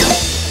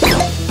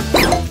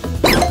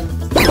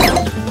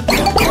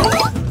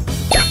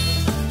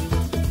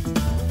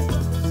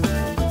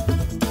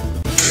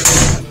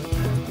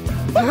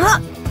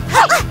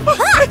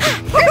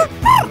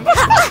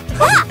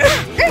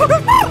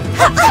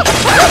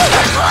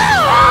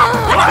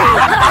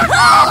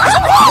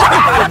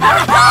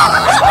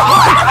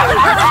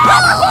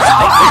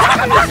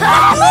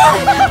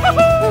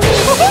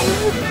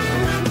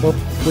 Oh,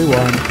 we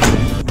won.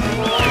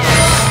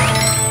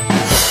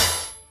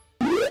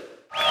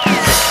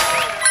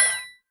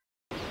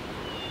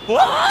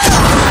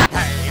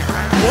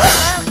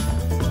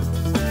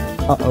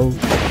 Uh-oh.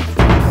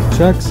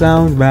 Chuck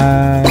sounds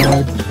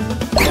bad.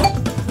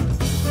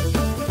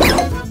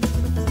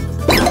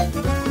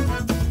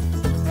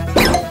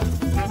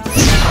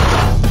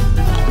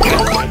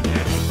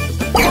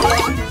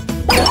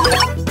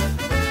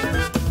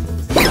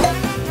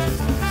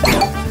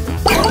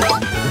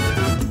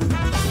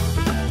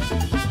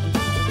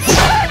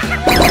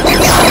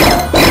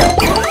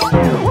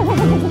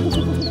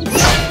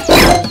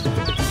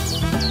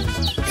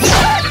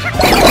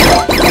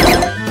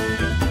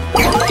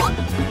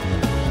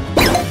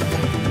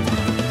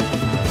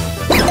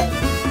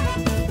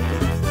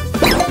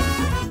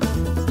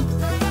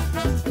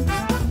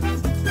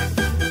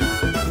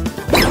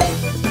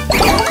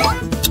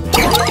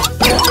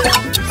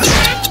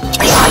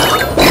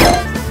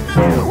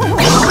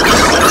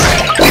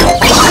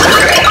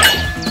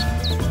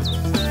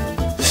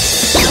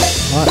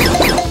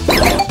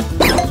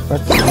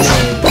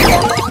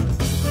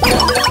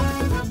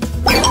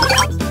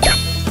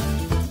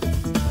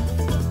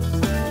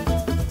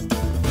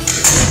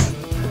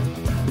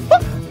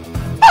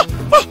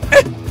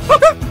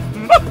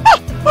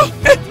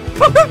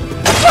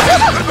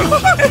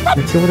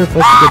 Matilda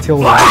plus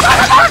Matilda.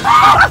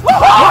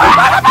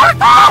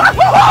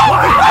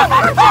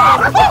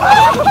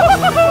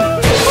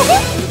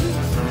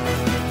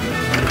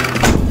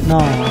 No,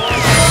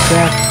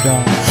 that's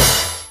done.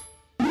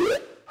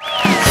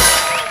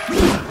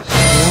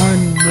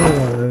 One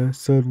more,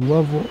 so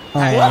level up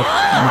Matilda.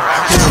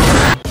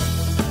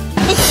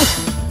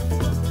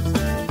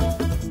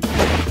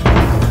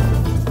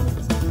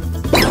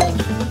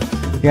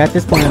 Yeah, at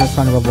this point I'm just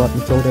trying to level up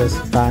Matilda as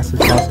fast as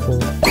possible.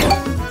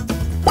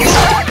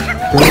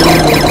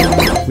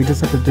 We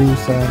just have to do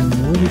some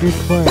really good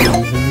plays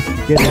and we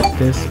can get it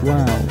this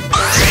round.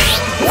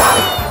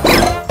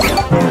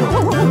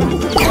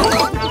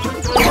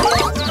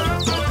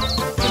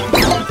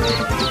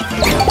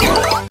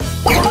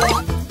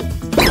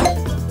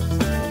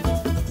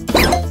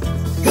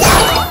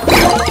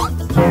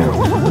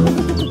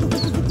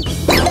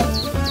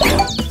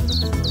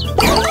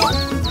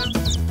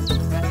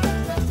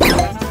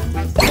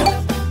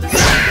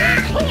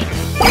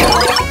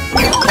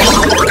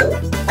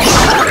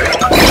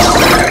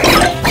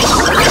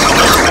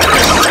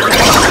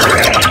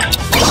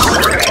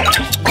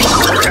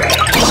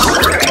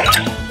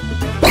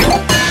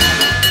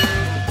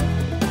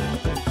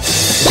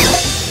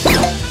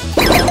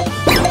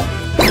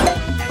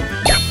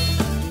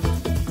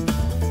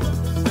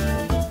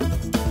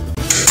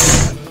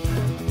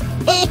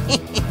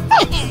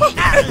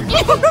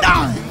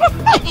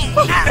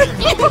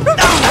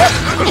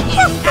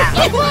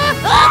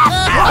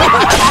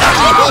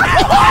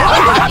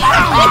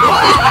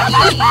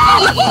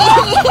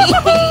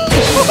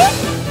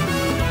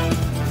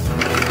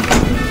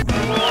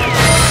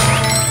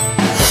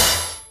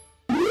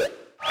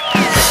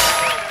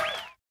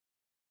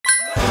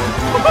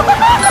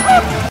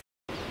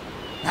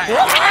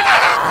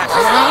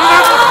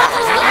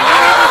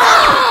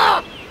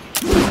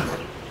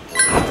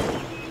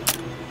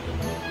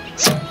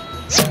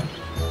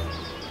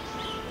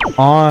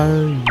 Are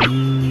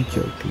you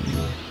joking?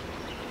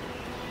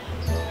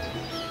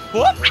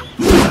 What?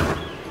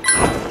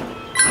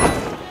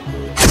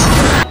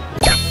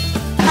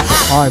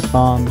 Alright,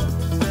 Bomb.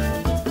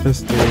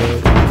 Let's do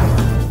it.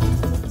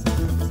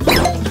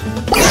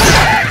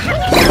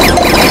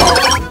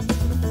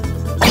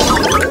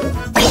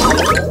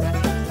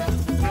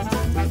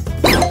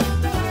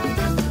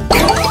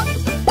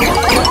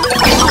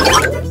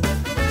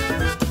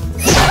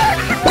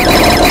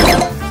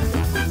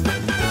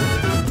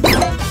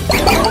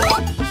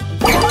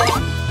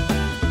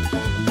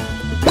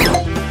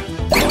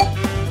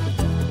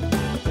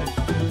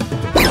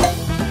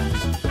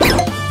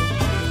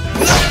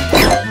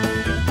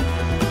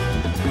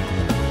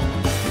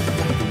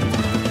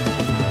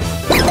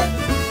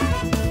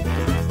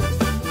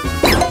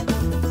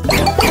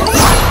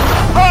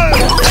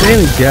 There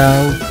we go.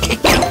 Do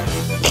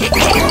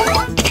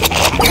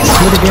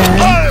it again.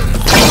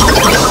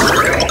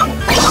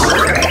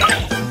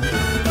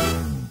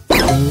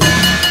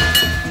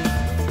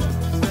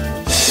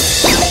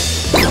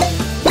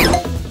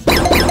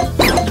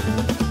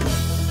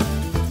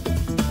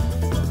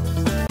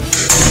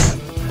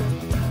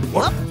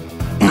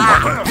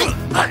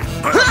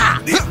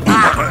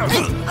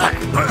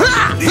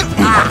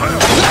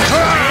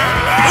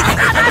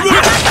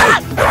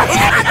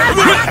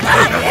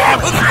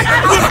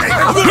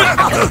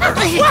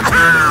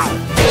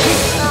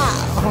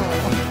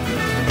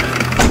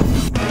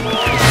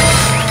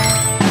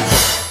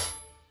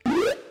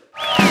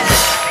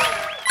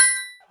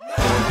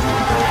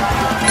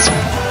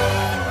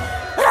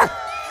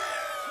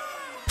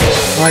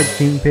 Alright,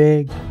 King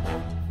Pig.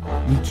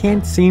 You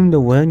can't seem to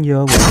win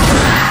your way.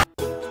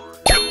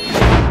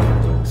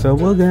 So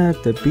we're gonna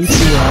have to beat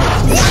you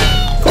up tonight.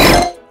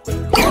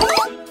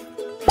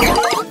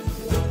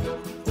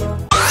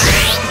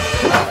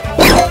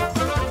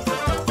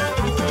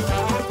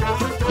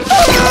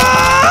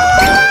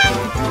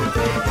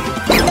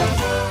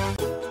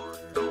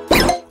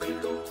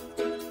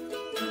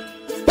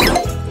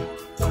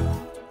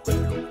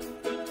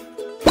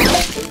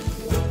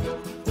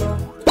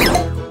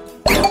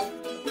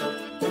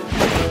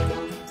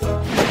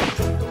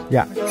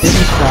 Yeah, give me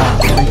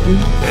that, thank you.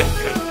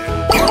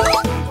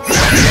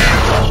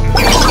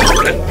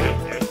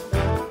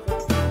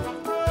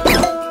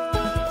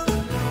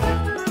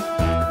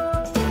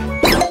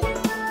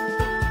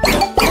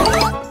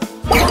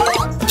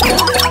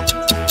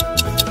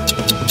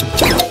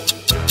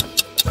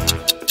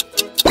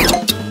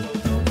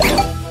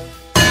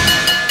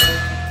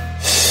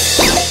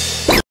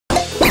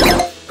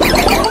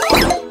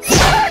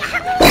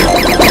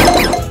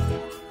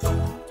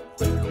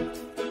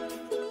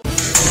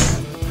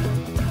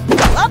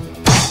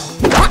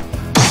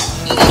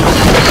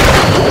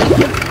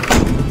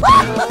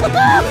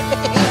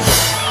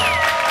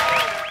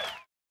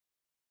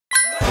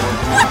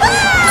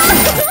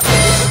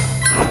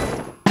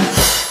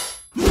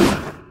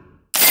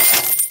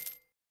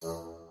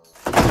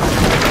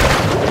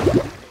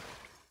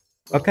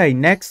 Okay,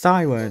 next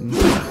island.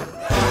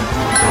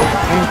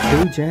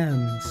 And 2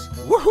 gems.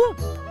 Woohoo!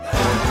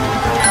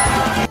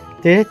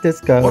 Did this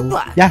go?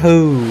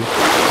 Yahoo! 3,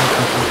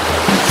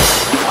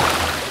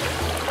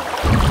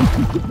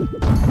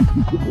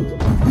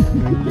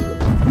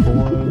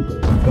 4,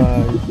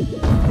 5,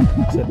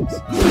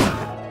 6.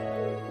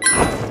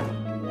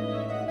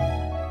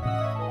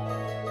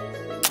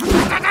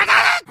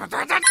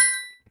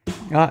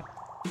 Alright,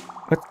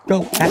 let's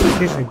go at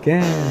it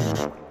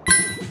again.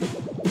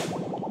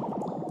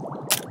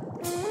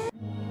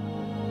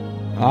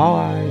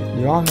 Alright,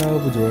 y'all know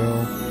the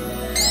drill.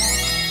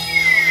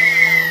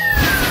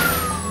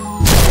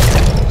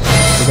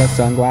 We got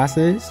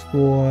sunglasses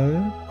for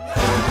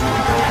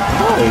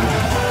Oh,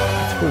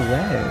 it's for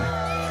red.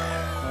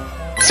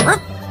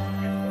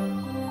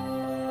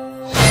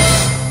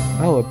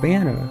 Oh, a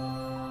banner.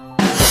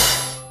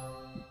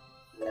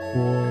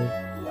 For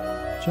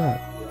Chuck.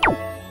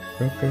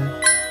 Okay.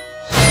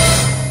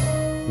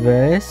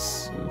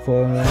 This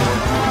for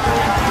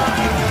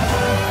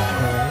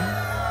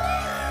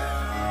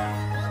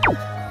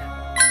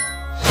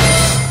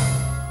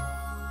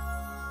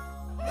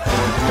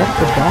that's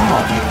the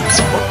bomb.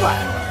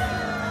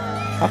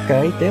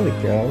 Okay, there we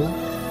go.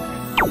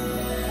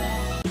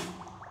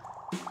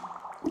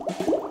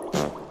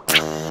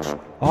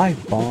 Hi,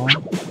 bomb.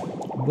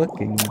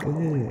 Looking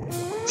good.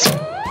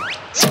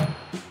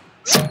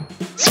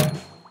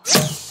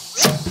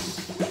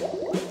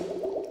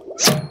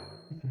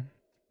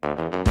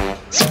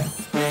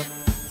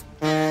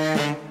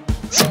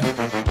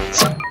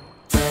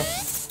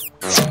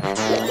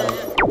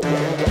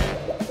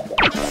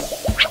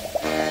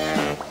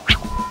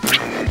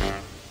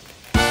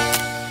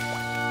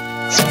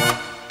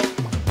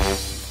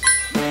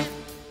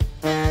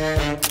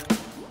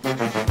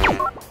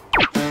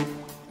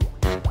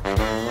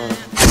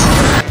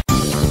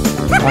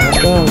 Let's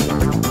go.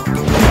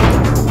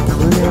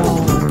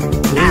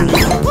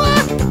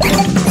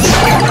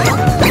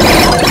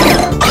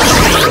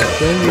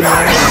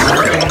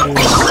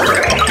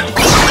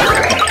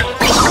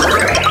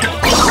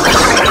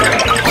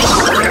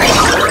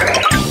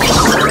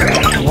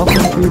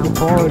 Welcome to the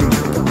party.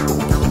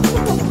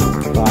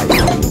 Bye.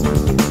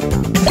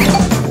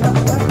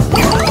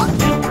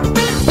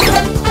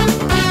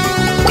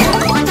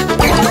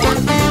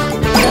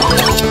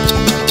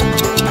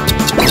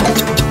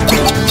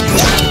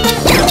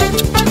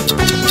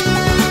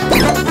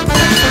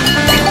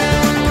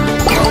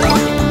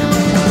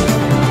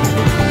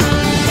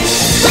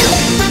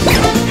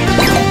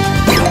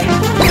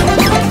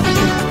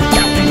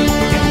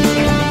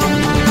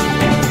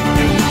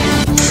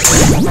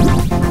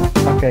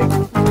 Okay.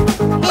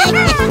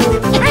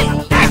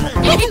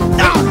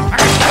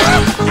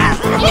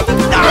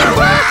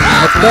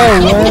 Let's go,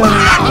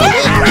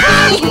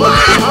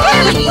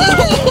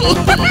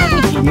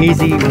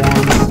 easy one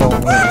for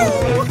what?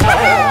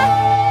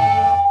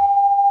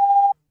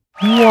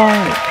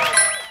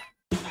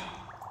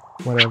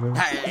 Whatever.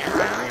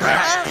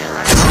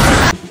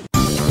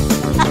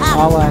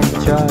 Alright,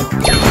 Chuck.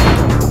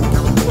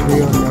 We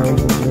don't know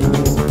the drill.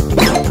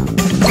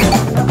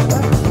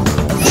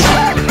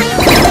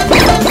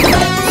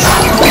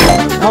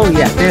 Oh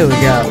yeah, there we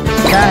go.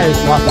 That is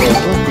what we're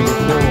looking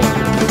for.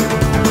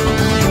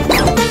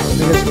 It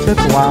just took a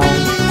while to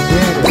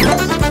get it.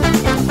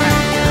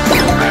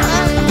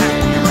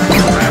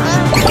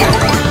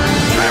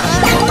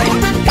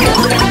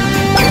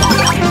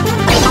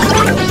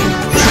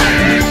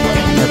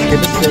 Let's get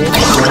the stage.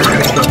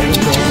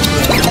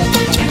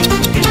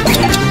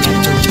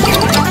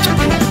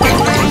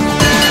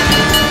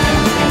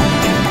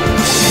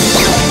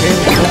 Okay,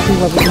 let's see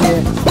what we can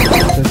get.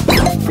 Just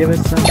give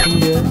us something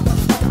good.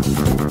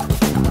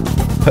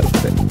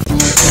 Perfect.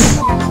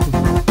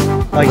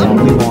 Oh yeah,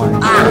 we won.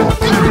 I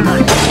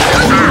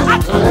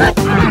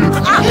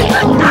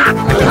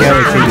can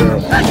guarantee you.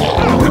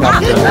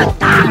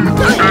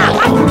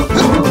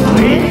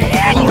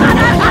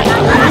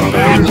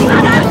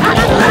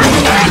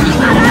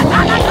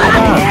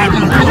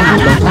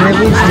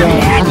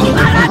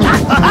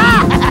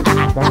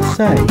 About to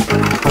say,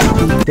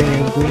 too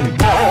damn good.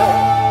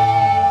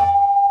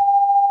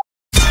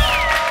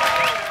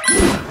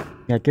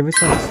 Yeah, give us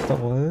some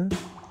store.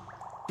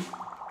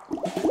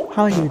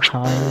 How are you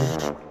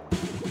tired?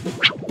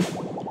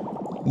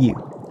 You.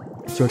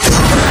 It's your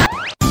turn.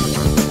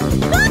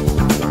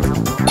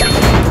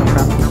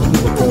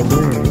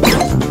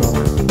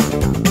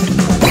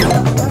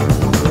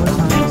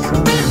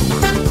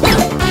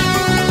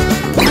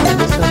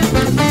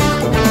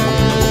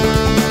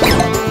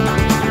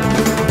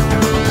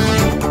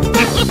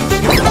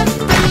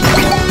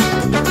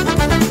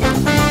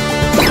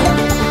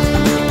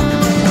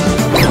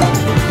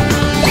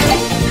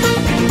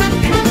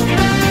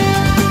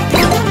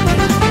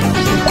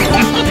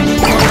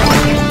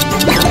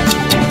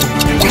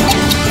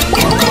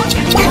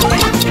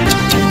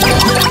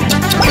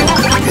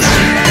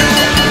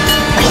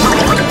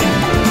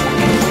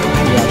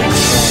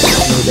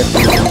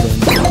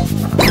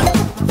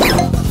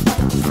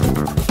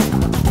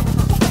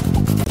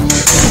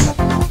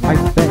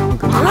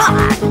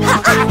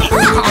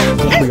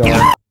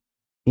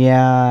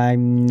 Yeah,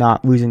 I'm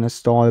not losing a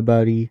star,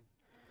 buddy.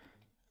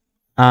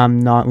 I'm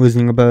not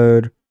losing a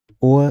bird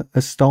or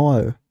a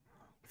star,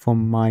 for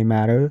my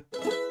matter.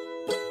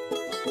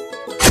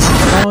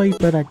 Sorry,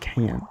 but I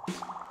can't.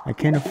 I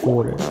can't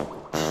afford it.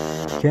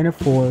 Can't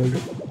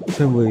afford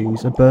to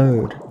lose a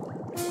bird.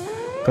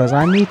 Cause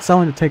I need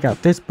someone to take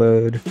out this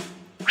bird,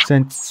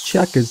 since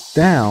Chuck is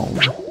down.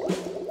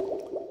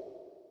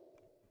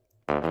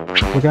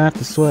 We're gonna have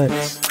to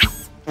switch.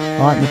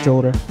 Alright,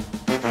 Matilda.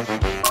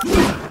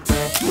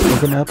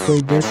 We're gonna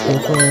upgrade this real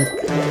quick.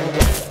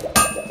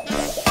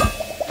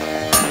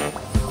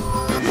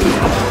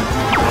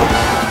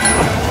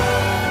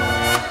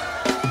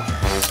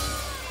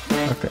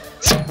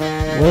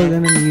 we're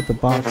gonna need the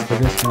box for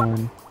this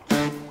one.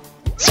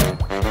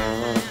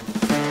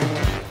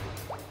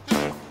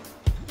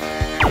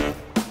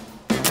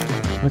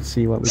 Let's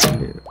see what we can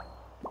do.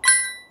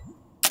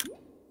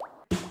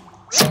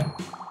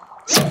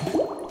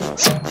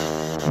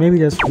 Maybe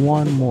just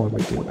one more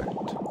would do it.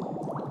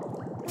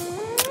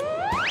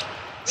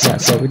 Yeah,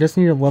 so we just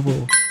need to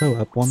level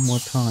up one more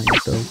time,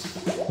 so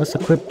let's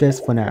equip this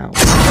for now.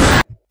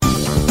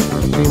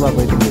 See what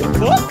we can do.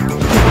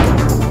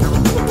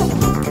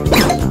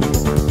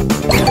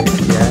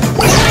 Yes.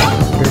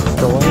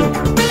 Destroy.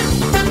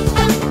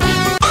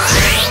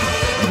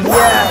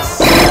 Yes!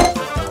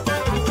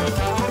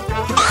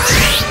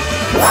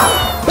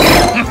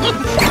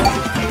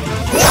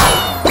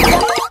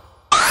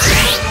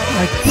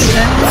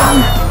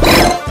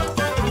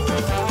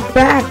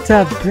 Back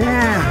to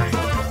back!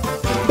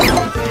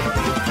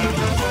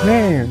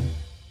 Man,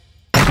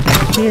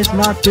 he is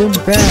not doing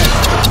bad.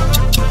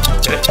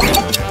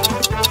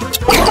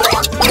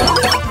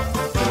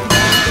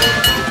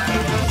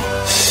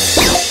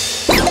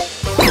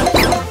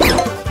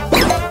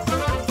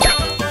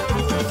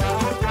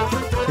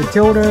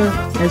 Matilda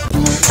is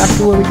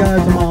absolutely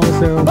guys I'm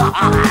also.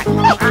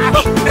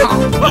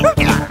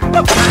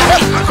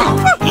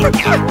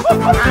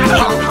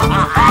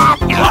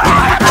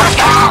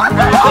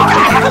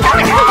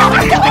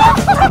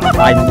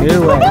 I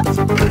knew it.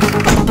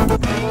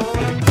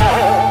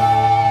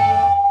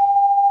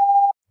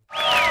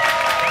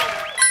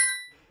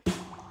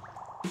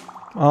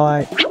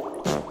 Alright,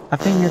 I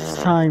think it's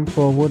time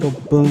for a little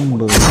boom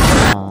boom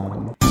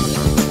time.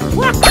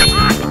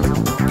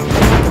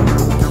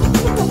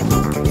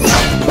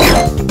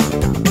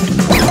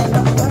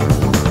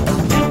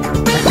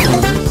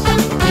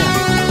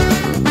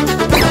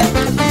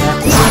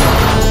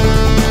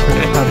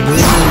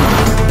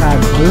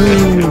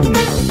 Kaboom!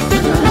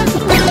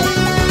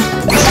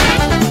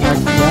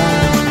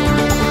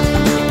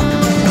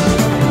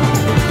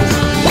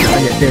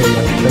 There you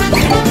go.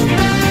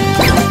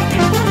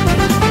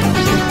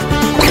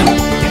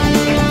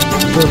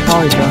 We're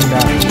probably done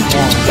that.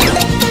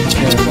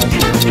 Yeah,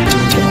 that's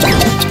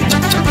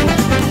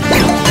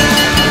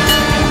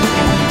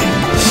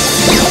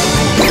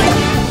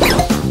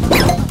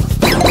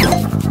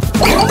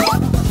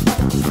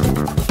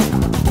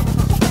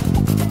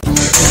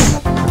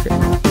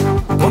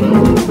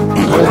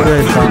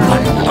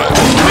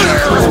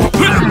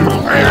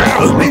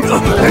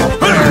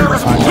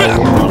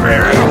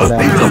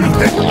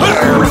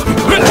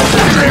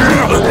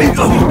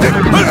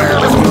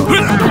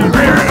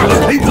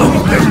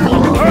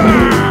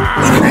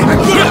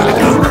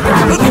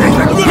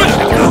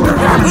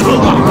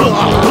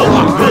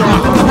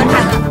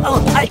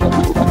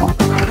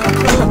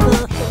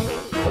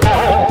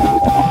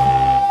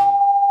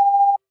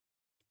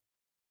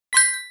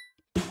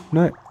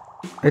no,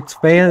 it's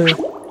fair.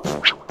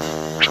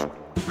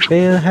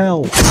 Fair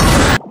hell.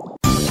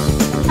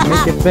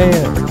 Make it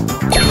fair.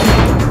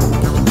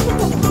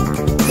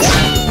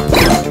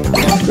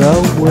 Go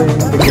win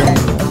the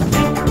game.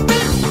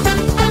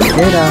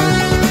 Get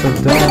us the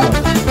dog.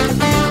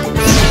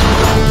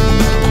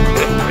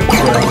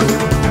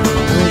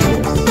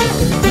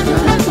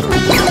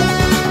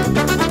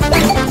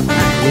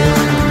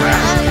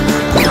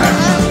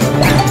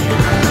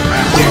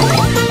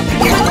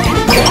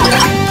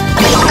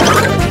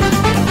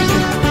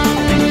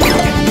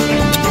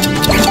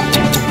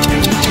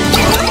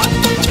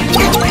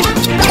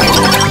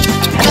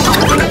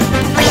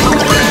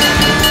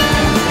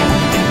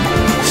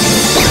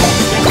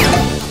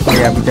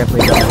 Yeah, we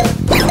definitely got it.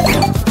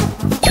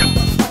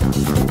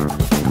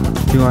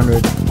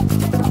 200.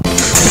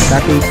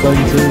 That beats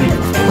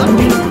 32.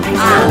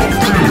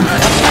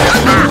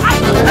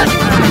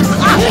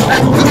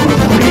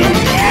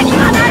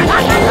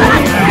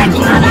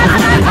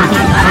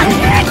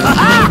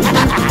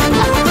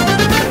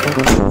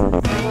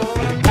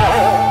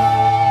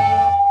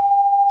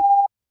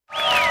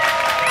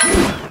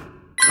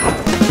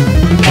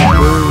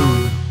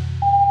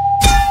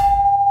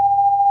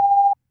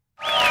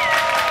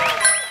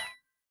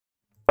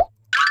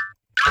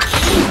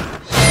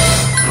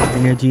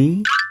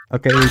 Energy.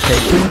 Okay, we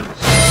take it.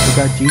 We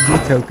got GG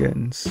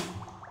tokens.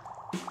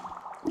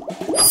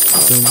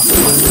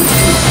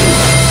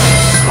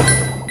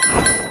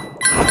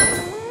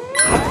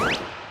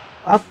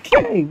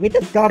 Okay, we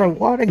just got a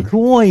lot of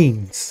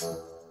coins.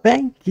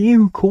 Thank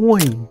you,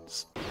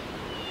 coins.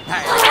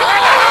 Wait.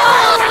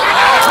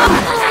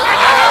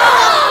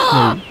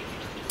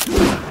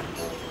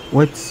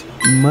 What's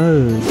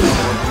merge?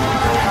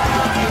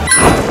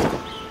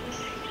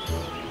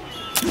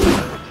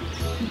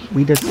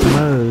 We just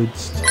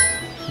merged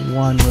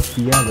one with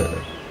the other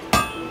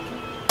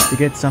to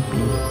get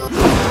something.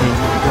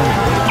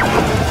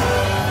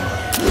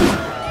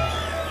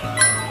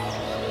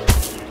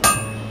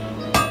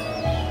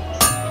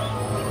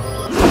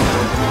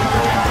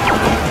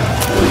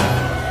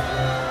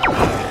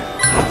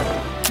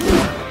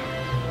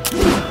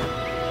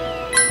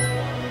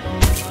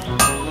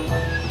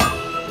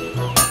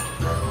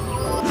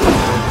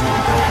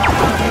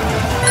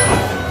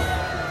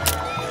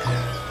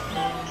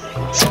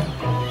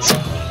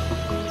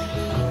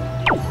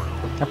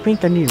 I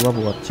think I need to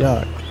level up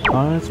Chuck.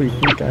 Honestly,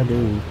 think I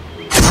do.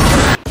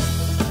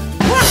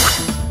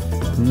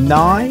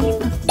 9?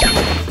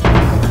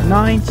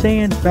 9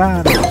 sand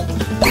battle.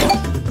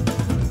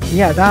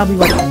 Yeah, that'll be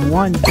like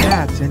 1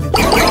 match and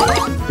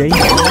it's game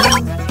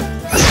over.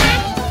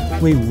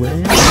 We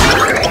win? Do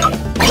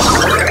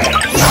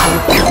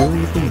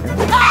anything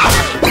else?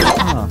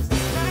 Huh.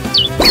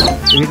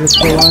 We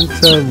just go on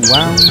to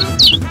round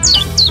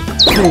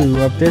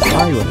 2 of this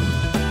island.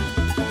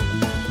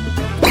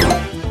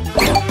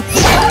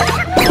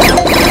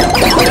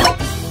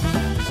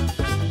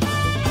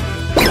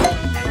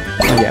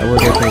 Oh yeah, we'll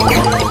get there in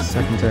a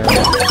second to...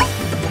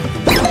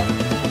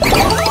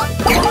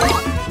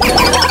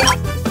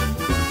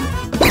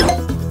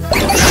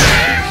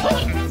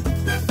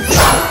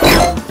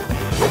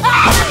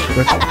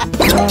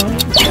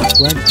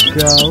 Let's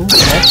go.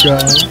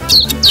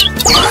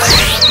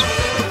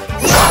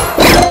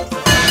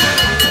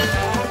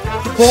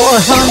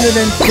 412!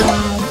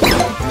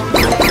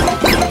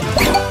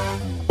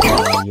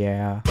 Oh,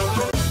 yeah.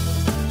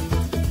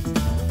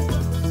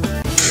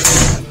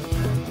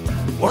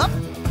 What?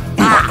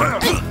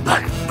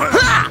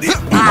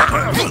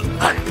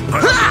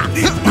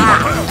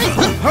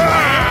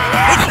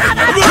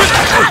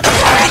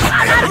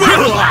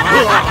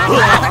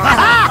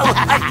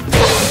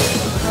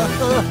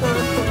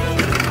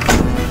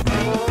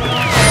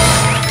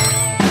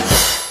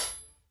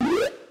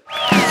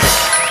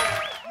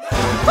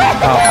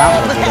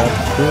 Oh,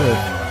 good.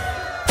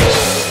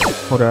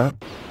 Hold up.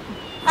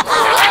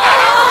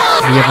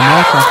 We have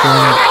another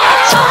something.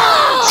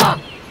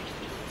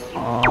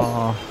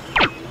 Oh.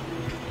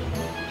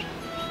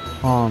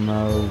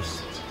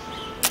 Almost.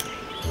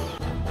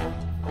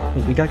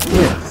 Hey, we got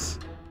gifts.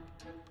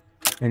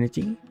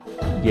 Energy?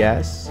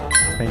 Yes.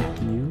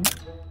 Thank you.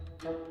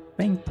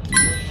 Thank you.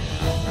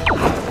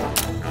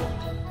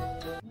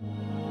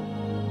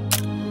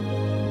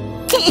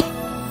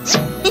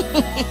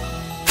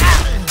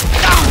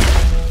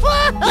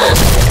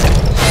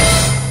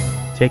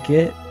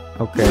 Ticket?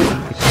 Okay,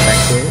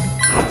 expected.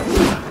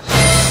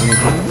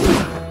 Anything?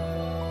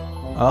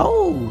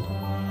 Oh!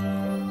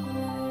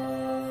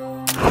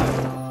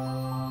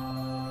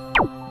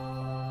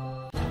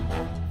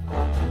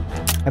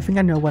 I think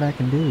I know what I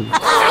can do.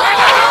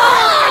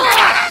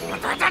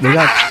 We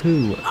got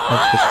 2 of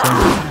the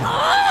same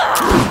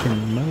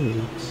different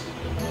modes.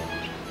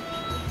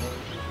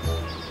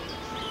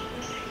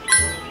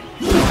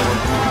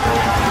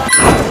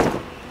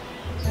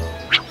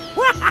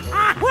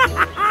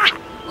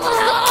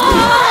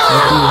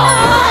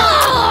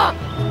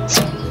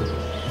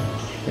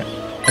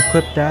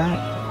 Equip that.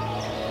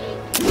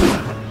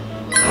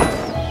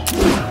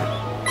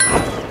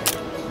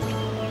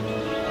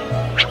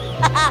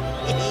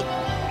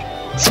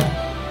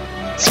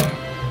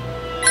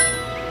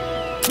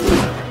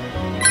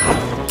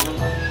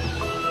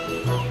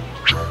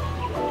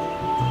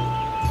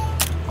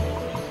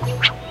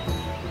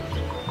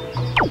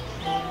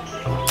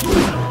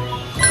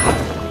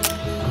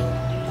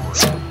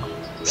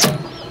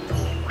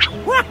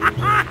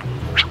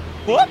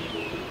 What?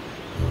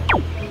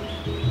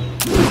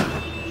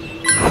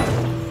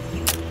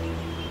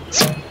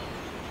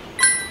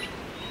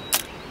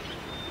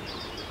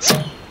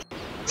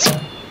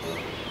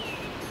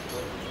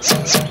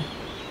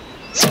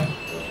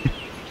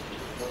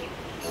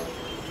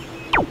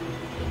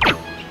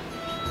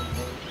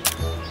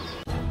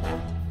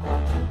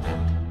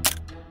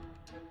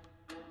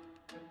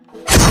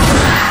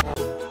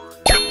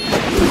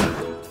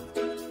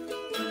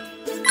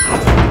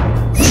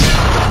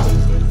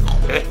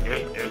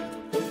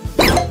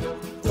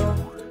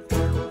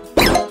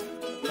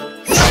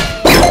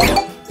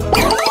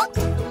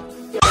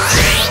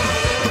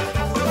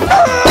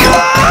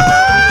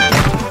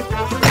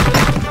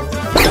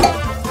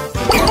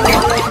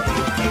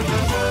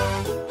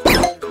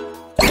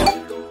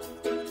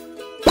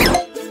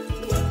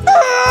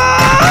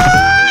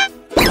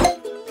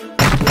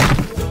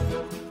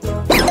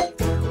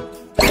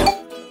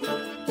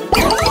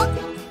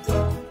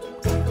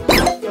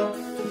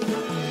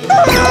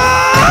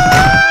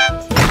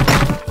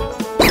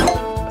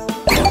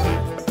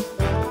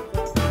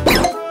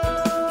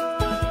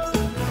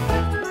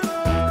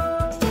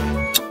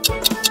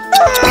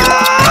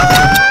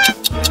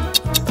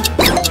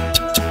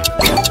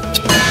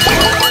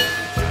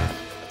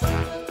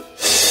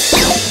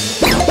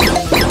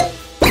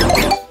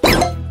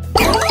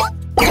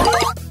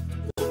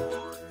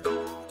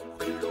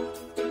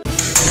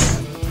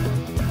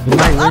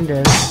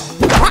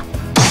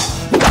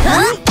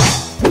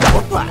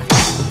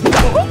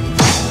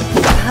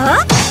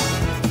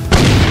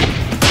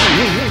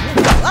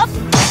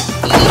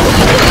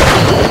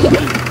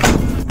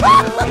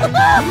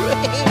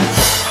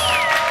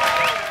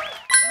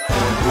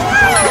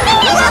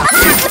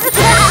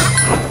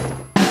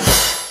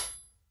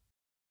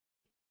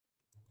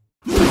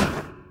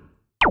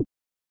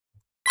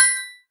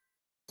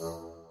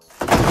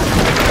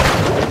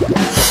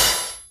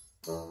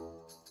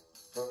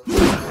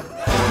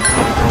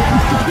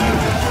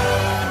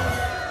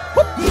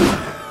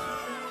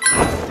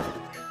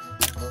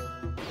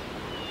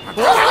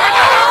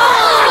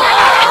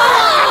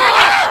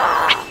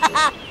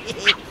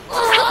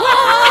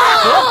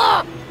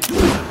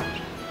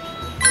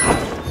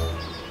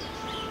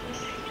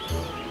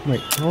 Wait,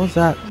 what was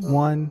that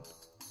one?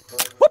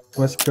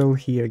 Let's go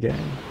here again.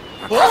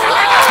 There's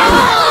one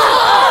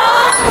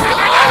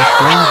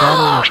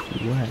battle of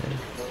lead.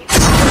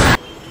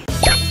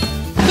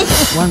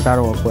 One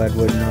battle of lead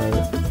would know.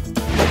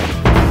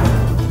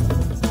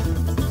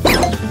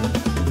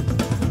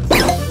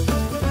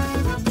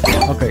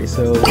 Okay,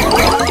 so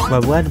the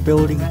lead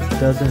building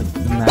doesn't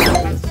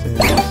matter since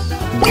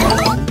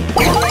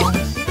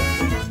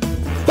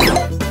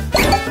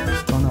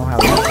don't know how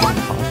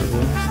that's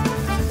possible.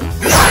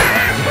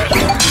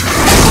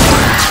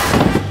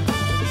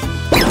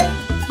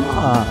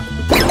 Ah.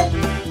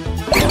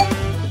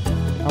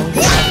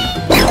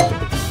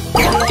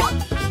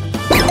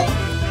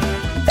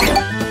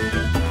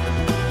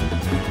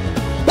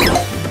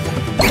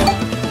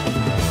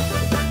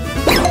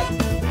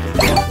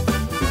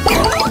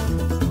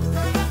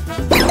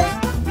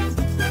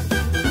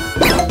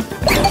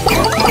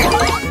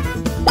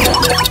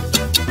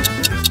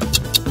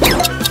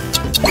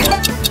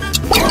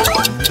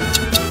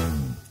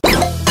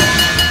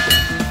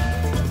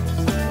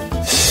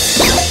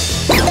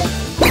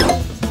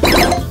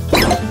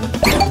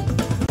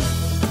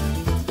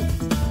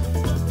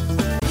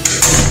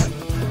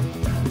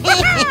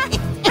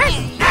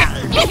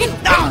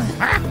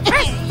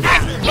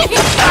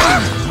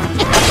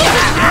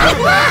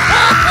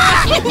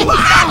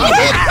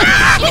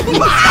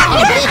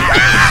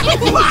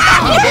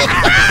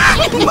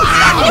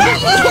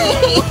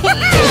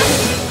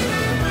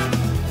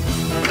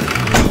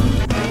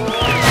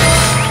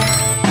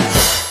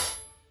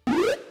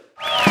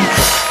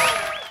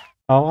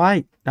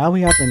 Alright, now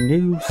we have a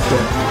new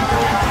set.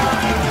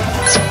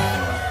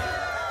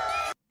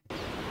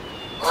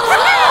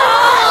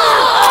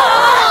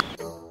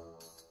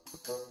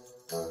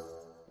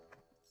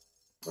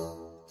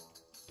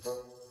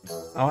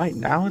 Alright,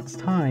 now it's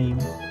time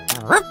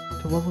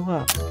to level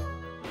up.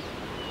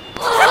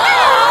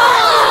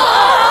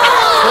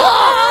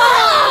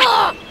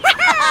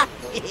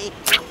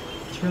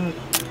 Chuck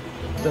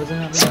doesn't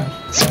have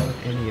enough for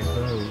any of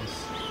those.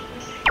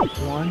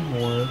 One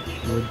more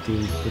would do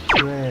the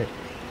trick.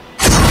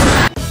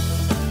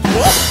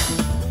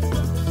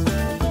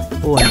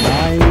 Oh, a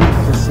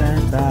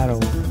 9%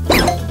 battle.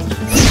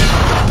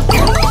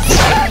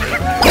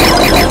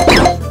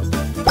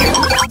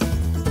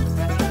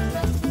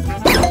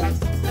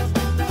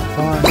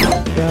 Come on,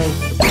 go.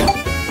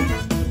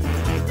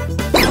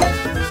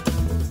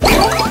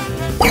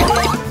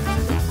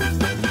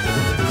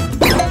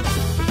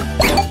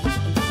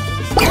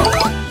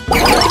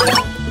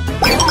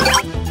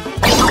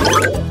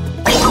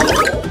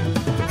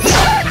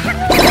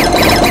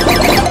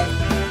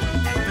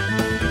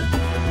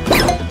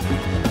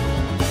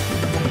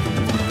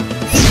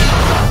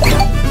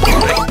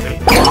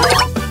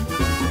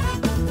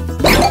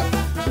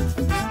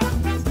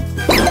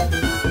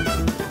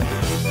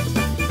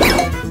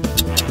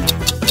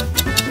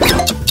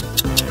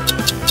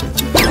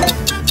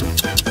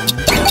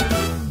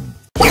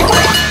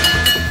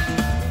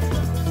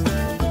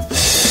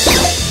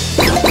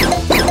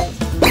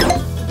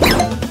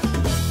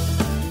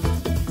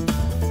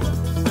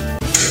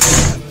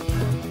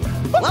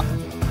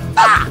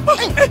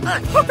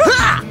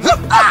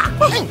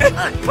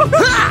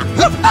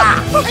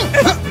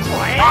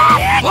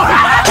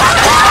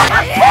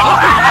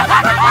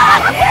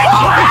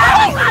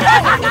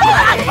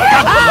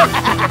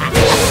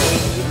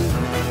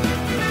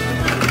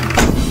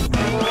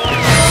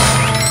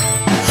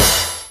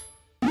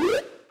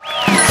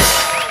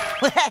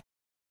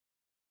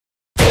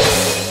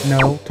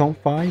 No, don't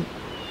fight.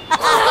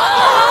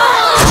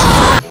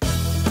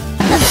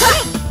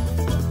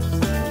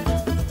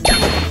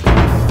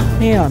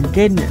 Yeah, I'm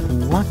getting it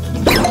lucky.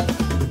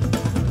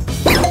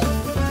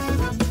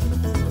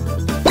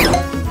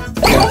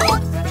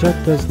 Chuck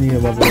does need a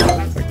level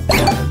up like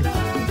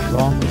that. We're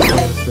almost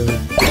there,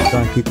 so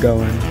gotta keep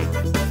going.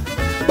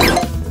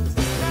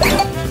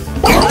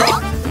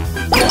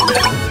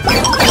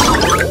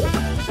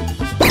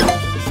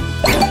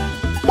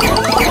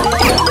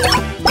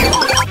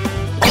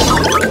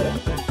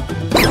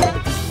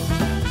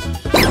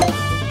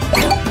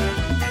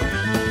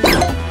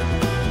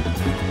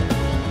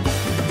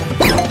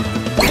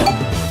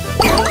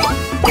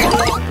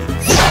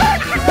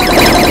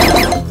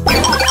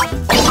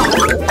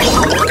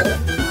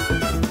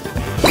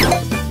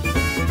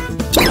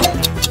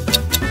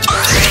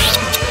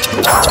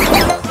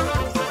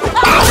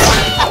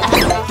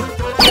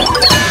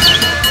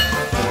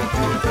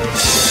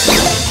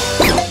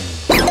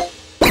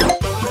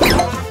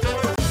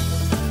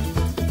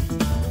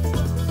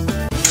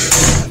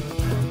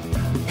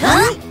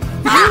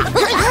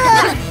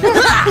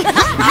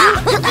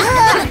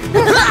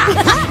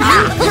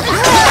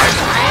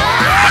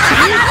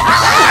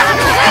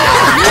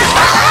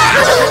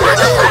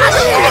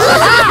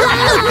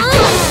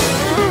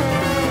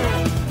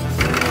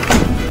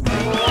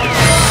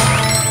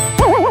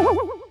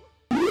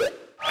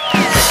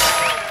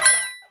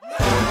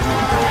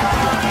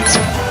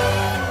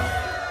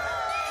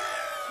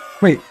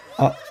 Wait,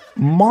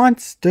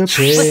 Monster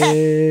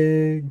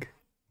Pig!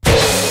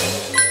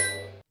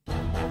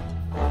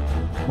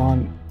 Come on.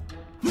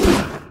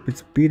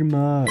 Let's beat him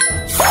up.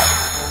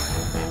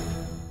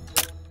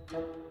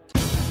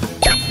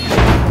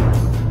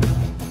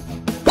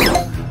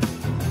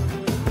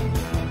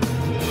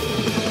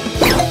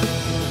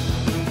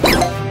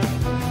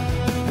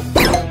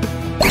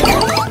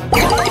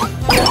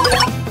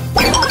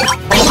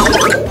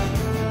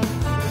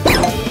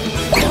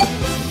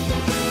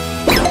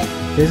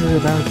 This is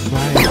about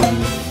strategy.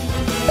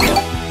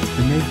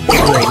 To make sure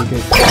that you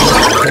get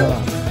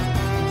up.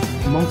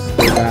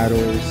 Monster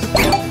battles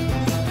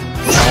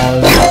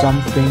are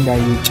something that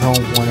you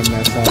don't want to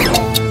mess up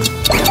on.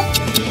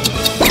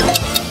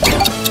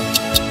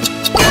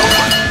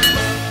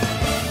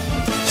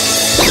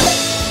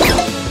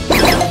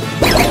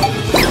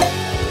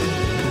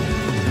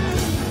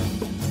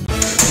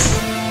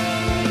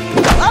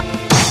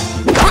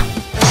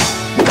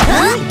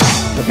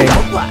 Okay,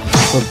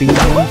 we're beating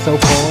him so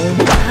far.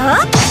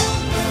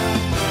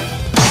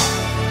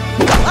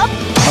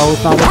 Oh,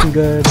 it's not looking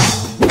good.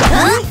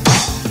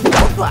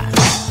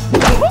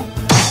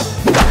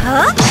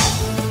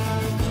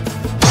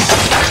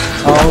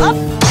 Oh,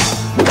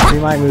 we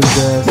might lose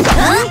this.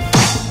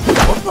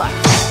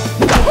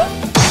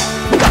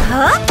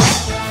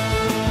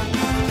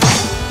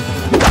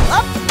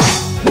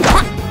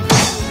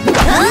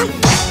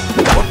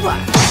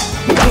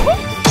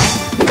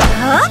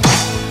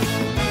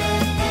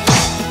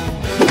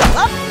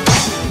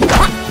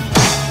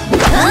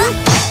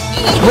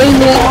 We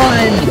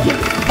won!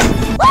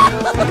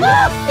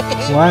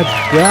 Let's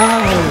go!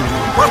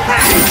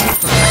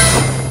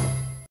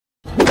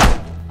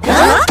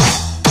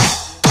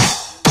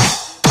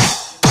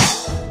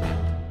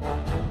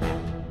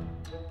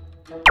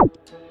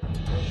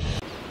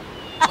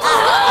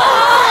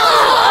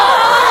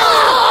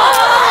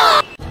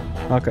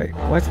 Okay,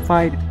 let's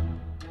fight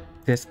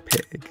this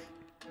pig.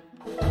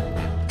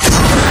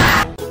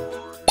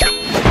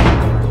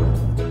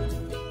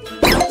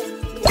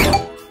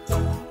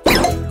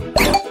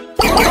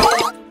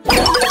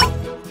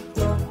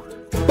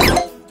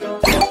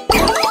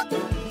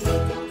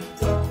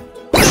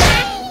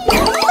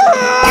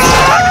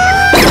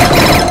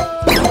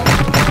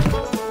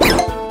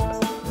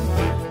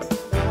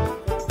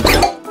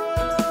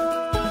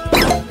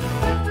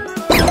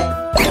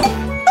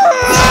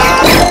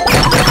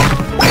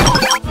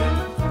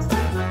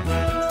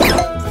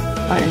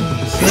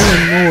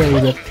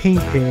 The pink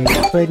pig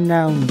putting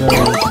down the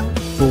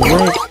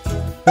brick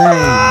thing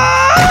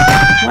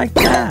like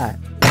that.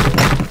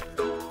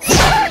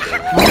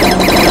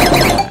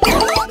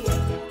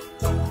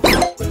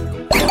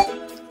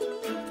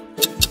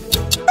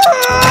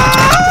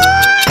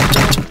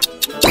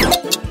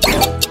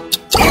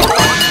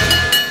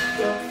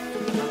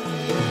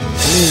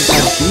 I mean, I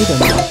beat him,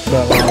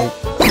 but like.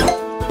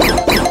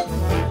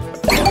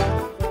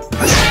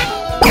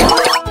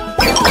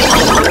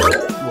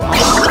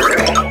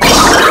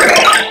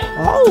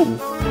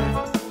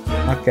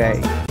 Okay,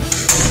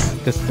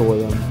 destroy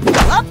them.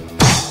 Let's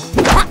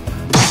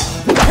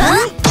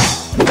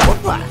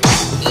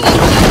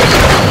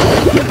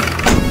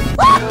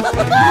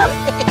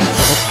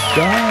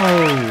go!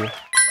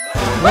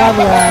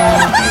 Bravo!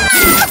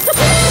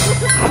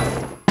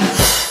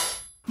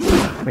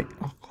 Wait,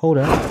 oh, hold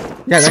up.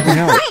 Yeah, that can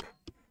help.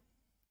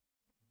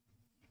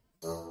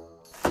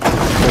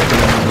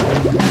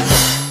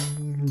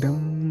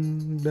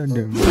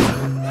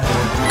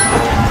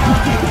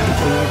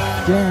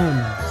 Damn.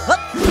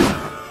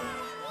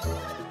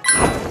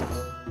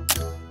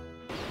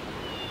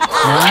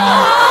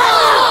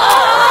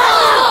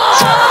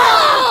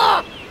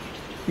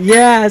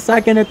 Yes,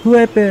 I can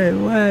equip it.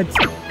 Let's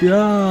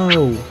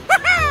go.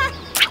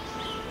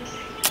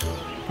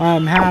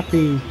 I'm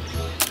happy.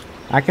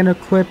 I can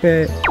equip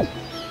it.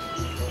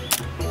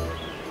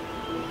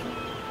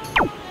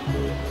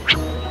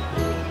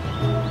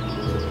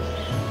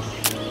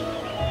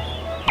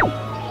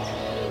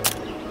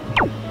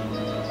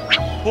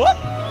 What?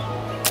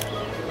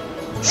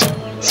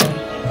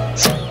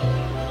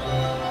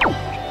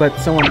 But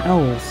someone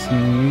else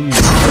needs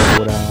to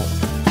pull it out.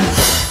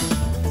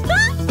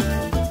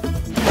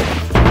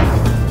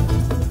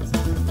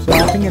 So I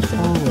think it's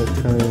all a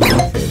turn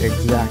with it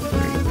exactly.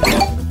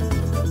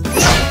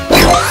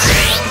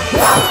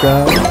 Let's go.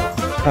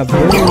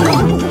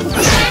 Kaboom!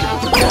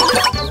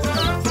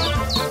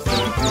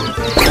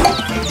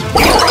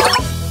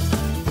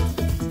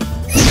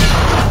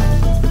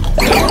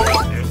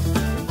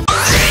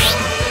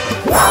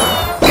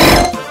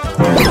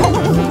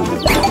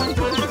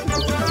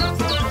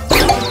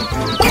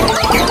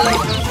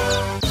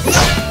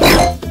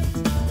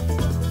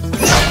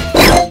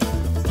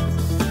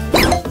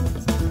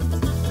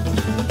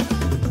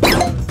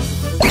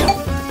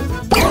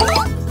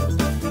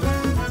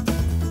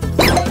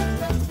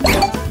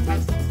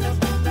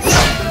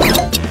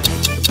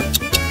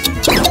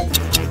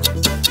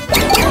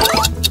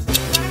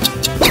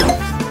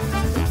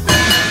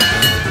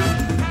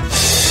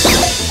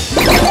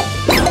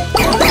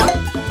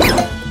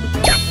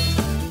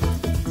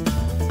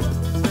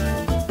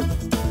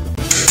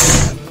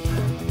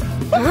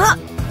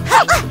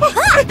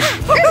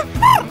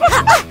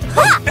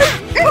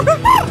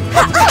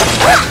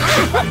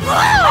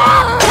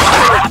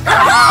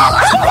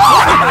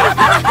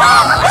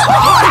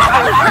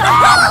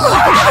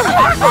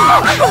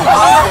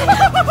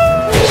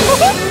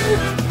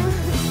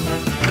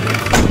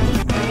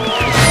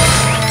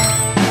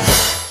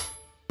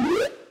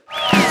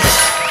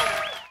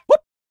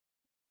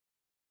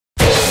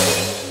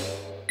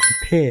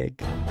 pig.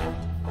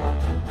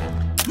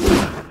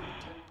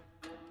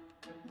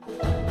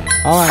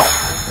 Alright.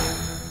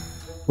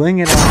 Bring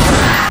it on.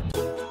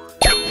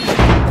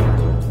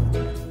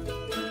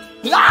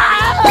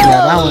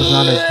 Yeah, that one's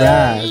not as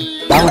bad.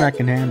 That one I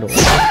can handle.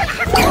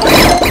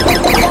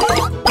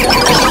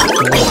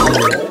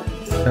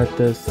 Let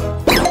this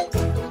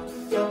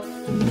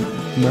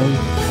know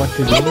what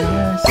to do with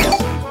this.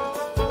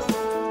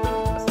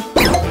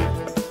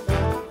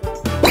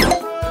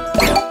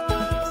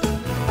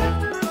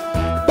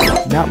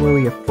 Not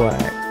really a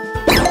flag.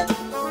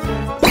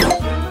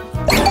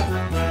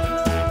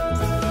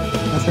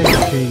 I think the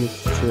pig is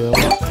chill.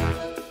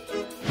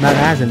 Not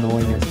as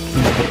annoying as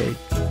King Pig.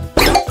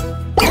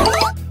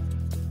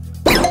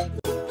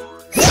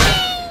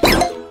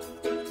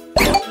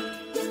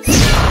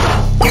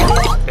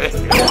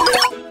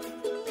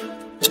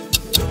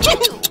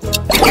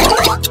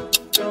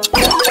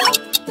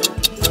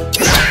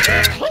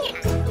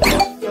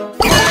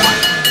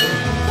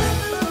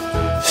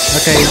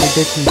 Okay, we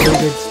did some really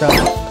good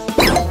stuff.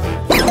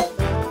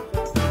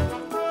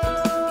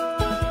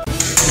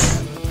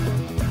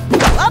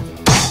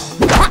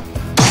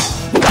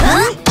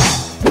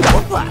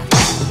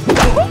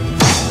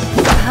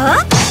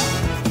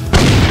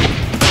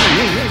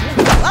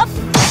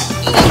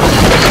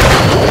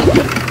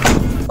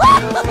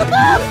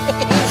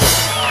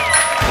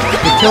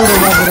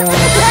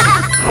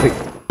 Wait.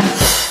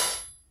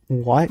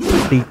 What?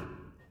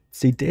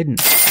 She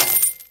didn't.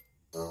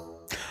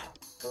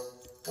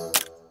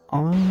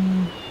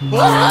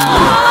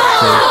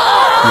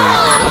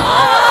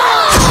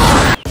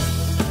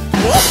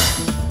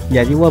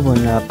 Yeah, you're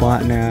leveling up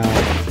right now.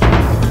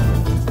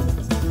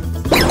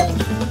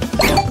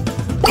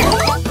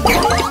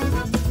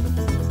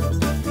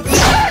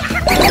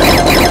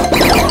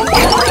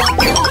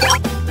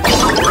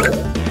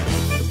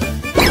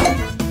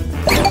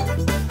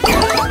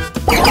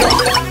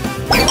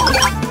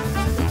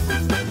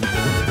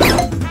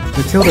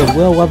 Matilda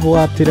will level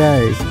up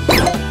today.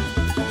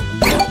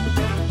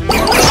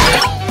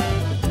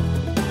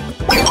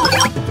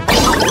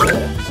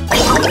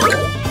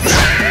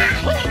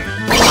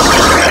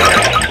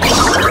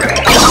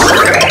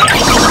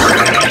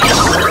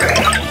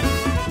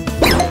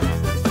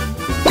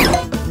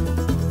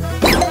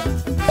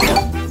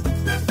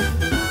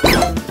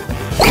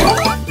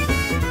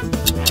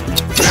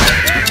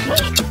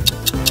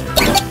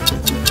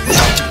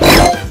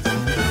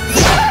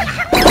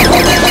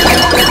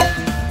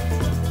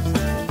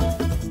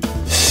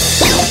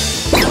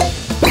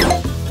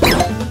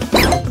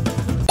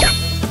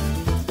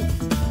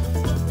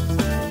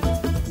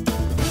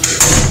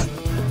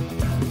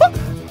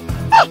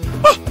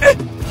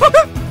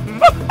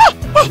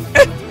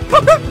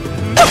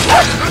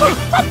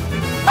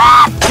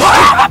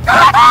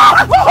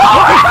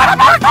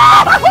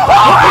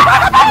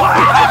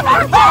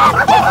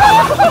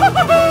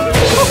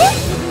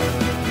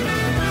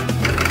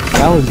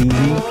 That was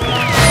easy.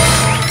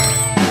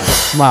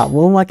 Wow,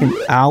 we're like an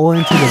hour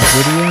into the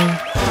video.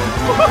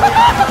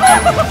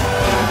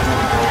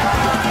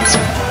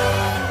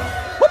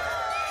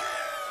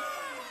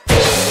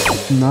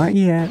 Not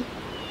yet.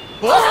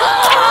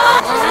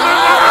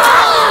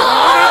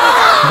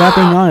 If I'm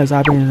being honest,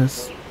 I've been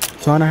just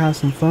trying to have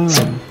some fun.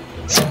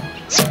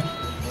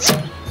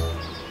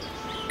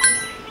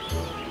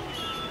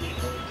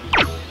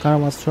 Kinda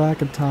lost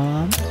track of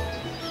time.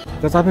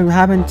 Because I've been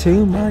having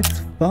too much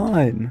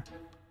fun.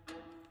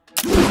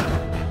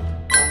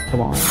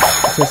 Come on.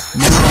 Let's just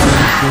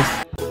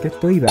get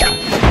 3 back.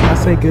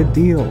 That's a good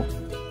deal.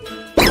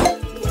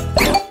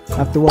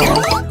 After all.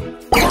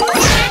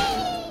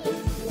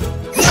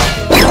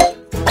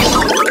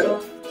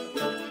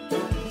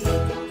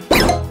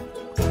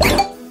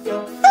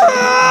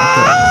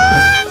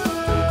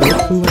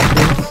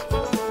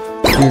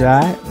 Do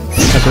that.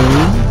 I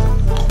believe.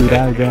 Do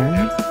that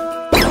again.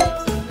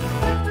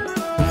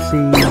 Let's see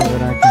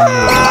what I can do.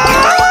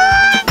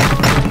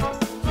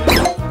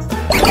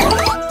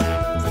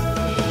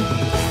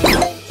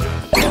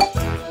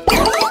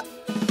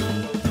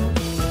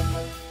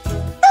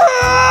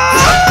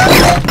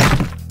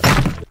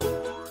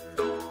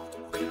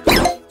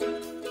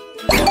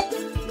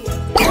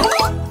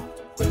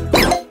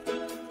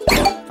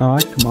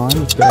 Alright, come on,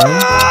 let's go.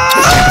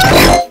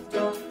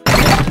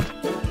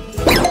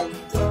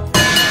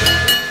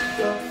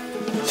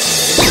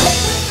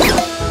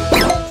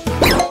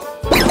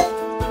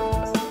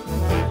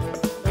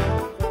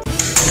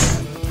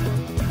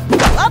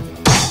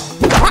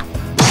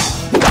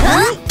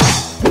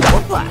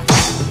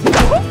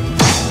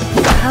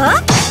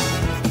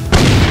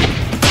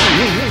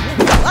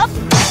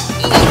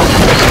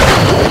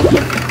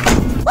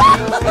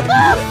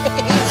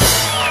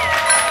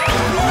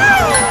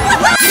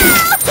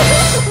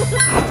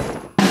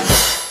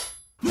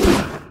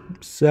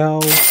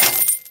 So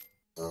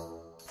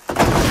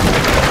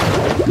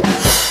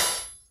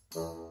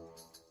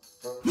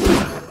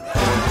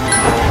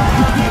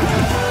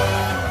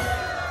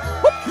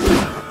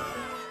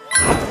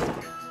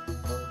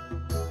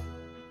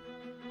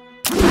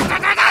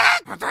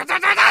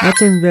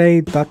Let's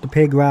invade Dr.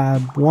 Pig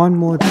Lab one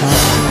more time.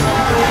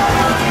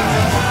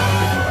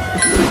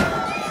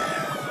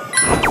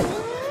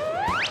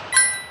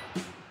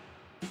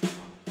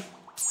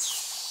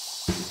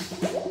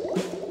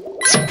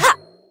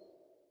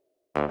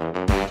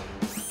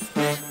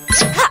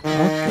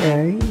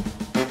 Okay.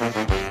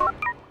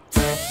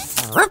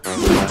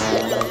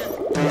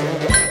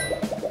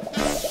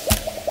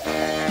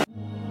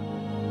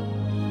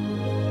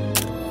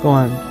 Go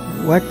on.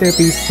 Let there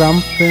be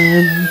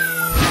something.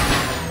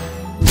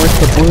 What's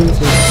the blues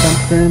or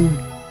something?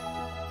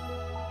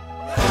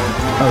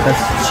 Oh,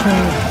 that's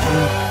Chuck.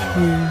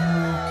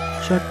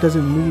 Yeah. Chuck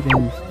doesn't need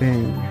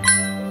anything.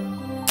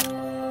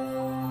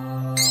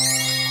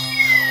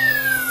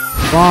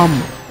 Bomb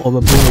or the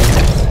blues.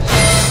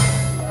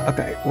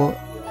 Okay, well.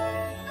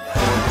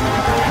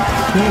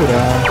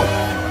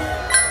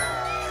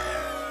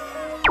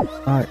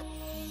 Alright.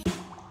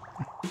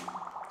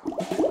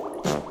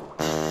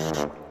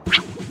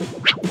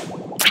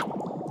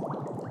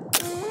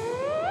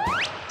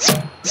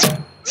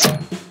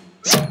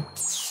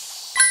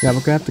 Yeah,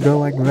 we're gonna have to go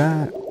like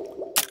that.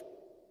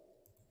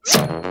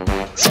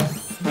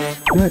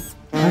 Good.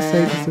 I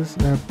say this is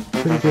a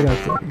pretty good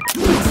upgrade.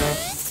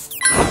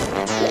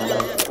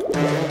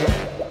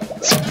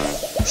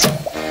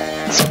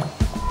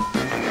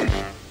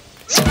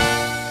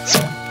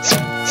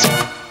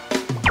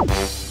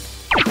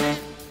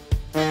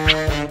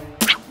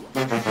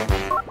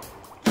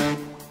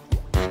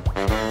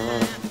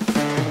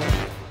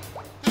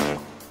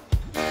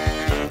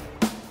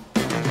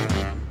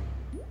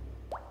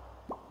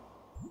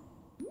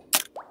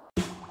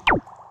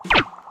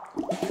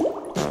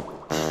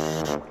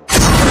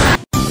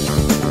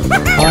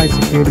 Hi,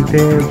 security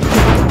pig.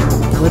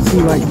 Let's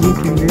see what you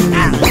can do.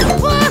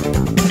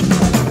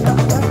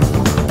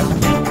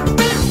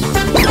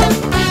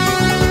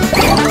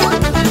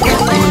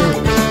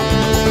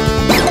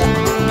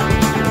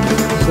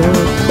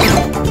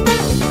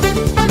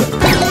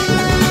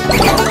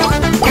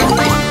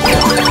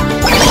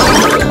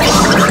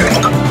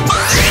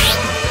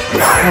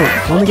 Oh,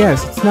 let me guess.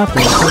 It's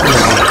nothing.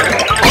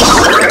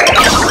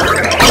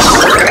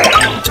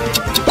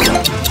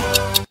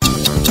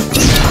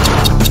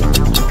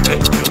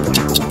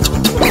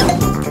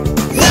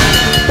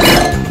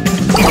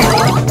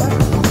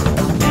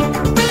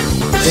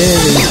 There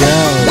we go.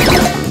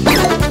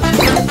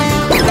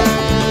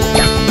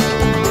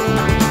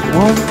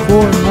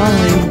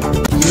 149.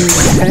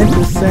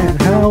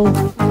 10% health.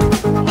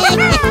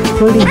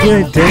 Pretty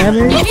good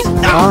damage.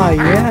 Ah,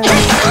 yeah.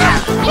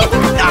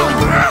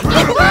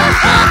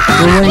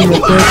 We're winning the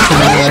first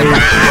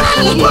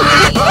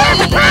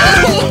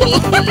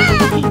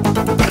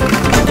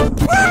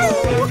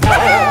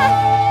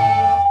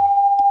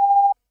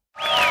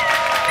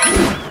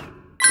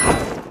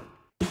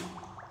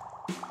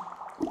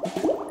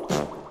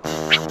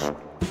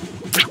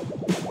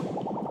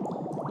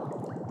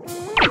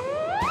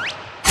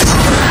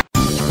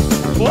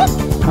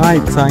Hi,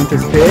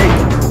 Scientist Pig.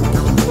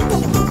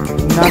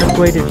 Not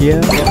acquainted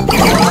yet.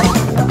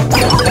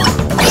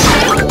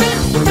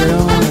 Bring it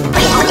on.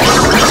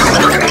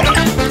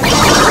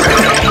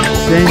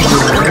 Send you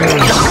away.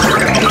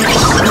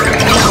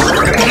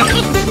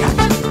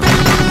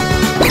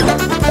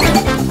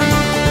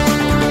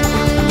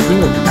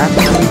 Good,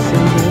 absolutely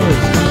send you away.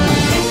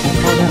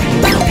 Come on.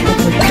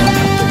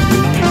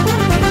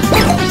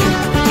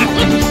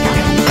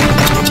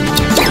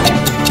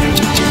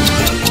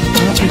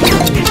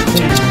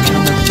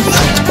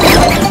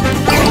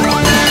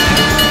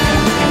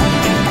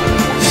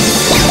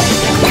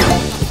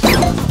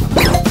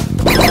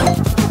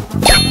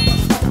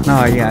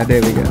 Oh yeah,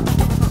 there we go.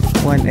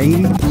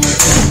 180?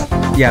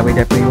 Yeah, we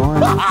definitely won.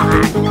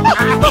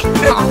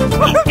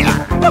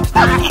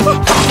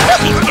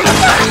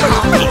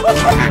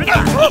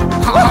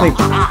 Wait,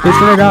 who's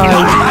gonna die?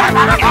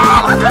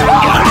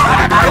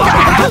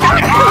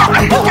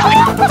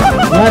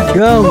 Let's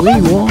go, we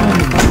won!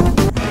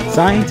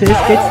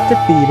 Scientist gets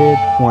defeated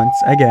once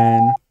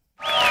again.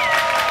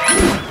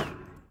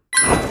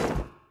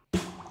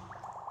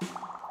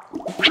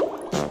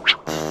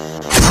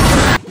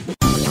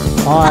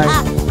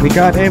 Alright, we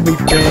got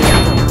everything.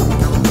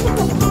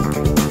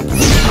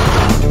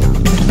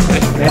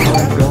 Then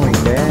I'm going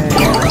there.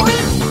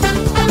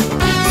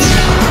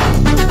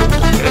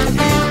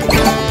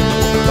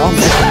 Don't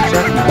miss the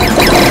check now.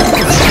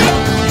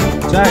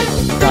 Check,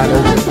 got it.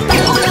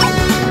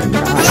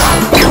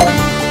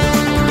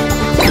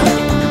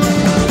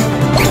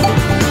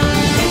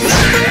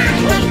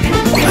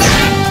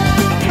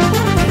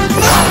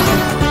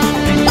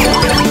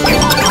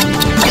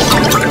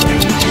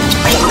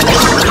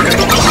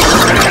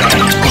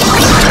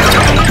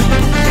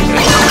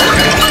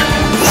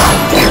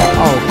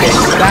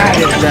 That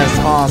is just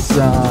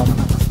awesome.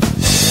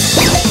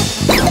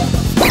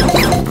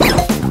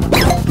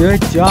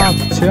 Good job,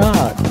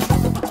 Chuck.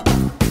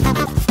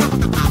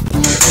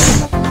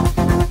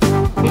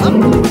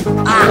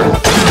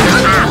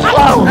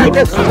 Whoa, I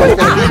just swear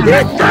that he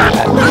did that.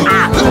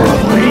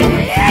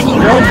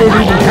 No, they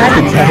didn't even have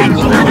a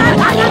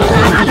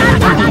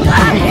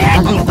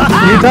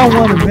You don't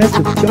want to mess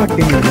with Chuck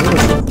anymore.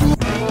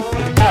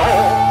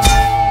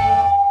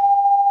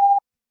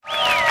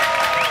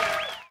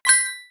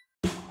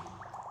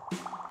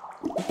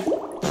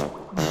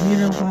 You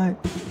know what?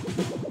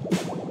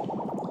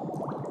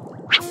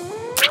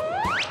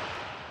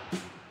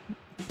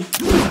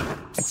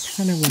 I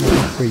kinda wanna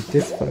upgrade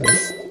this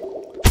first.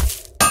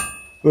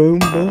 Boom,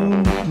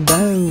 boom,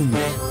 boom.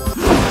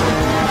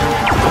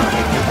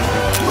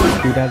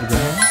 Do that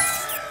again.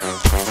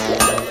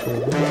 Boom,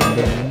 boom,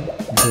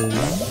 boom.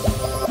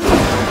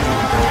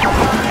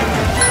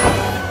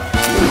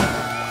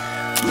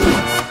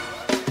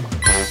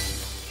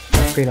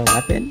 Upgrade a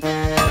weapon.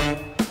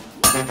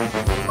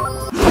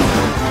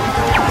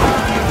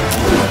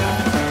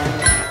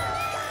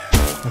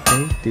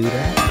 Okay, do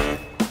that.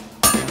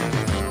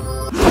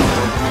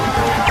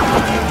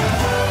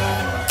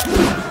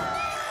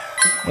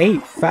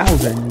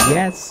 $8,000,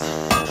 yes,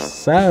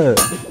 sir.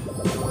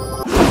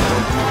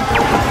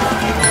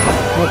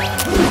 Look.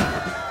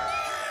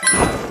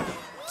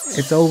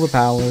 It's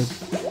overpowered.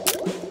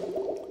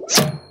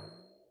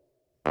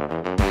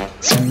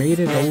 I made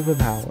it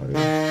overpowered.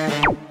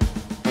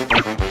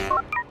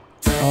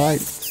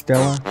 Alright,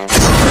 Stella.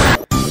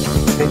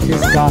 Take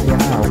this guy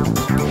out.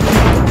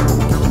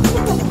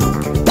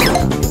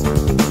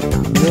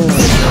 Good.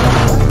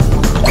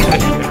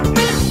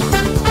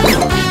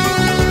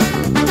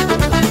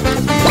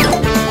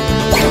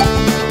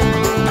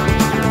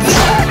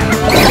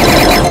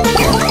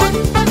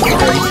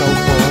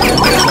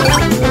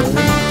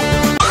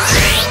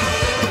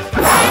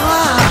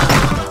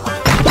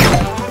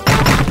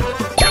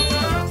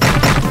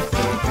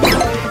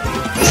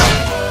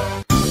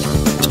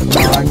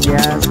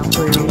 Yes,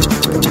 please,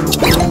 please,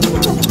 please.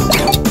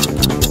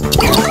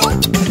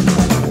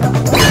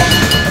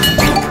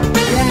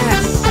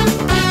 Yes!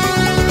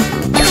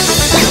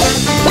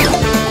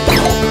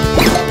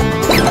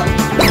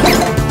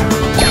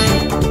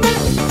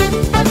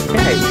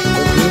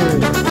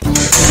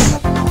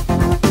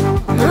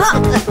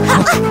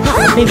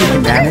 Okay, maybe we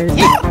can manage.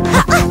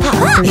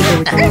 I'm pretty sure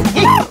we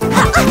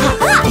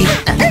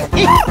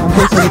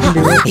can do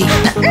it.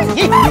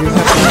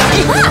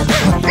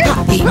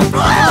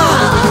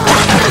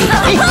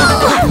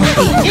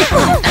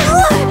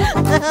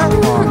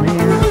 Oh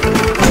man.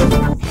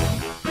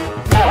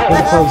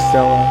 So close,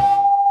 Stella.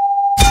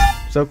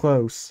 So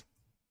close.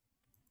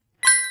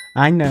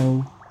 I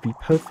know the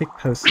perfect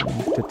person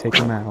to take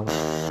him out.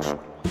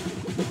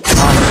 Come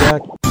on,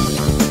 Chuck.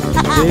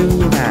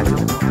 Do magic.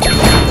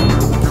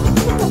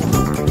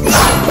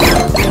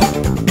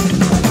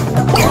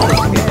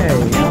 Okay,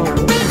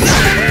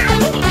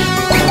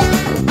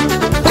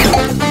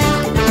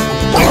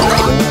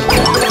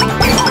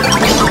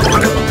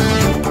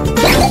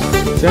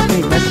 Chuck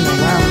ain't messing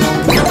around no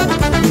more.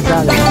 He's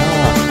out of luck.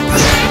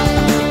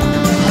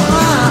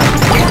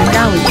 And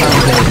now he's trying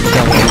to get his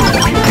stuff.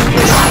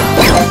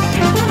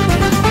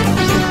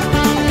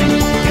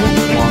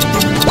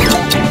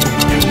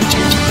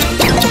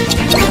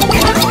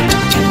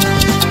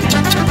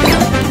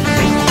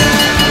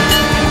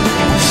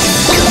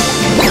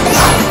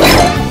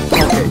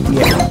 Okay,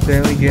 yeah,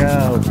 there we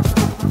go.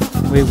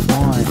 We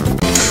won.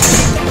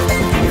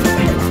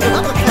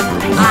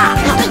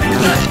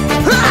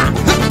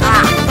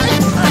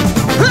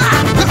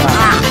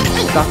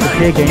 Stop the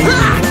pig ain't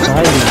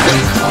fighting.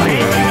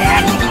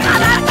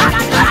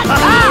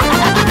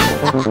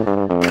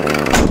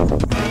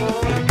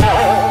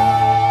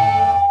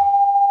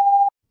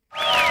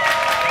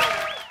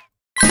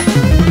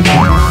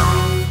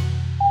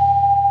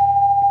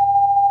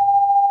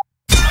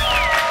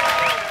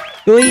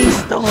 Three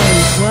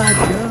stars, let's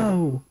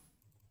go!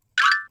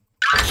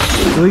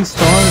 3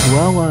 stars,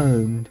 well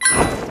earned.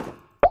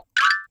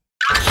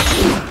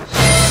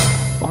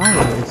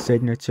 Fire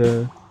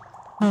signature.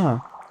 Huh.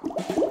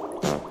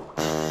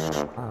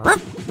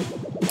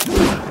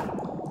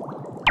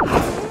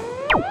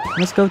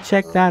 Let's go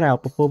check that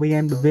out before we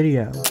end the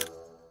video.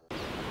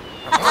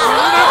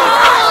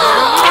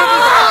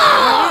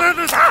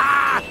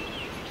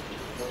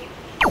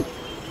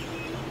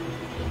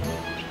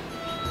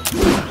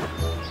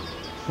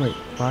 Wait,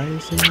 fire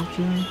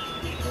signature?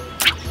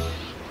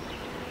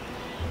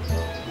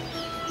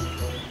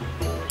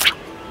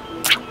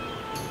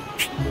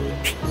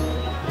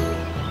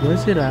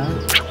 Where's it at?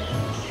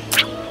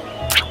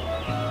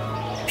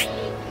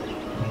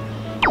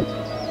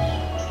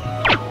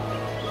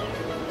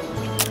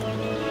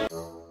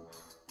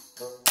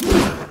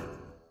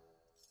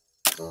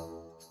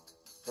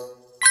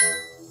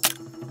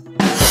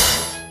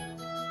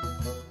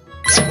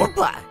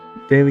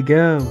 There we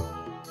go.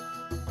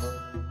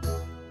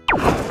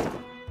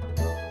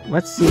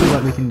 Let's see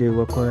what we can do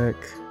real quick.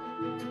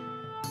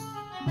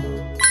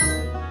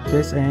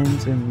 This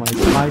ends in like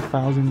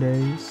 5,000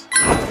 days.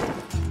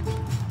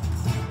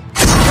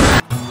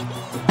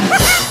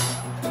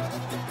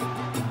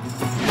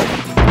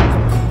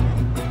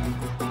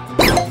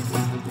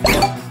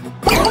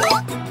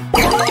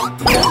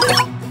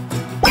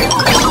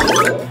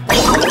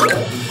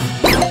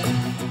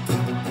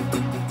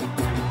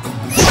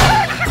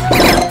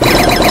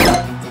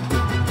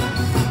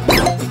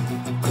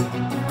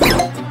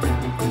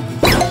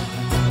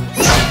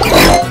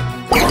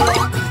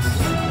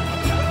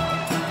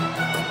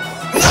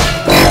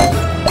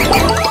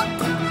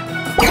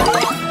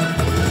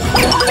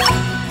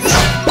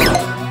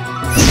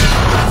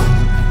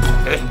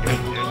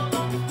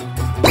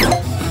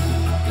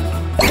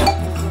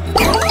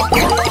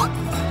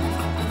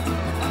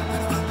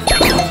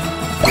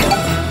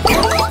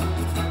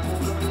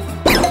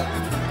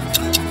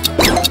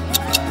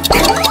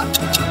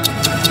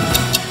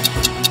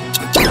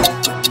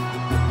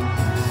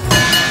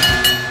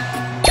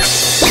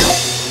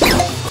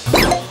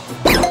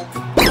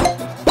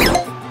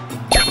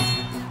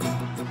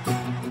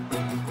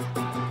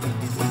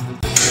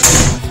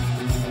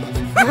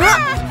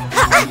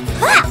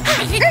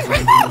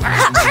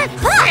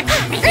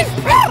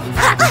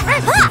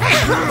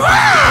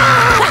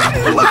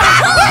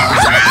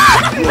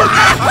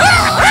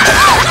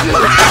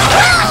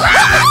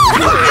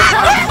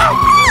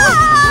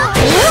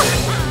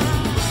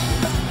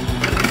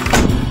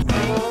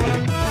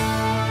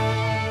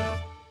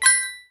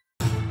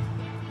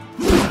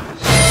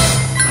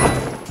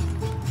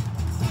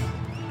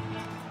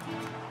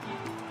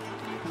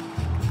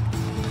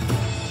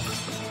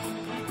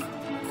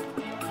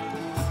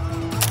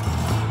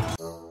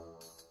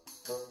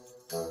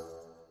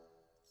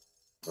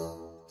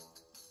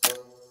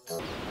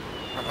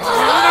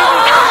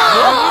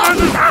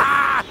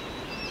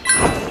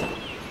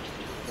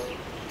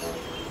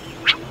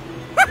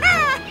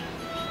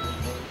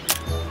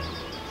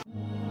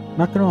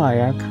 not gonna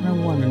lie, I kind of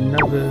want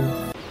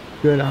another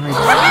good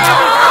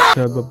item.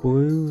 Turbo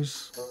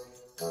Blues.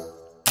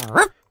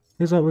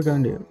 Here's what we're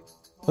gonna do.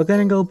 We're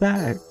gonna go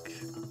back.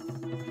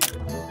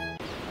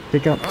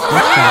 Pick up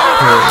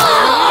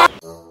that.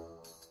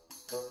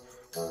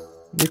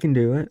 We can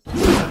do it.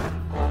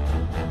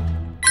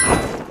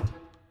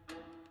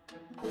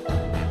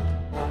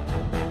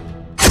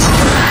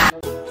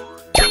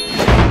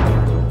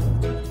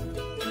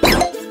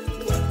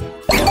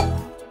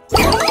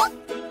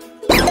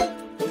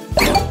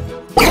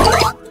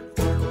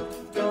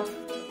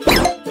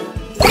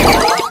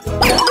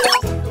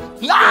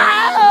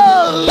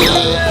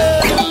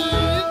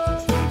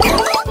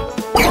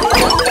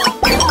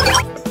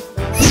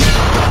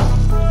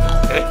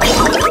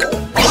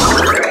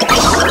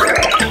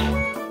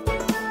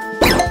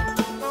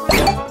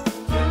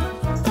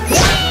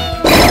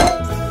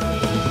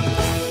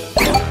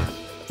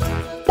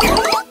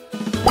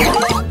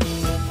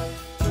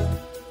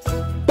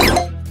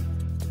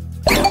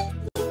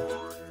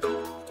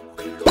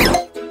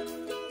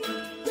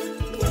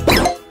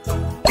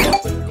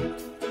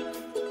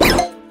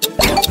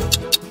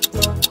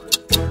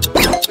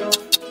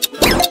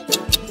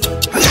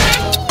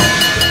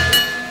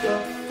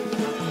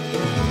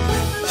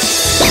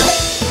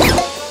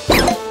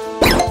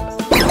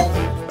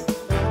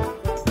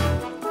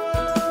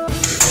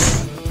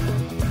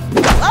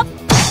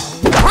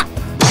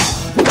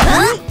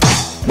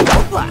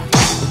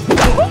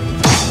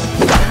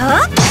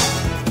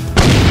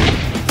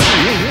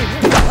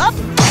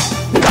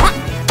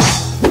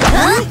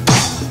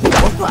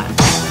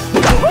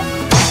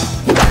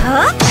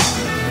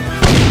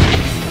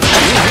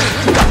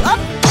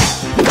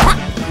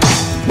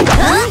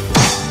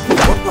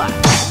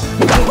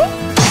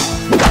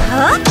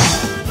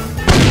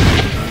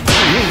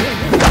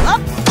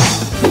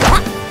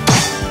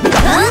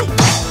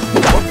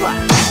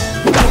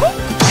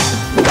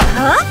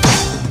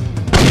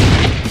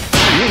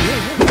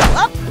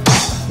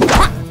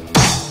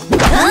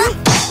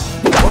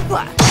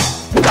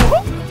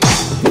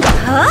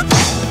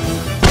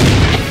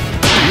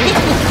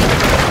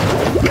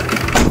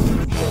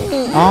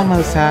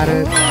 Almost had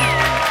it.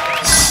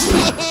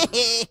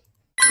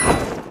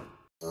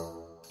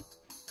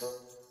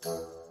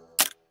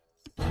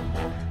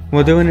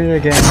 We're doing it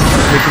again.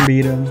 We can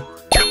beat him. No,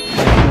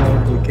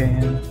 we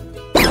can.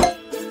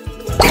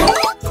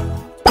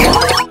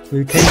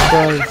 We came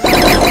close.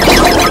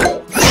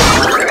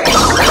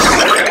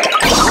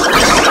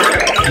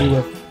 We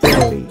were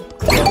very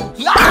close.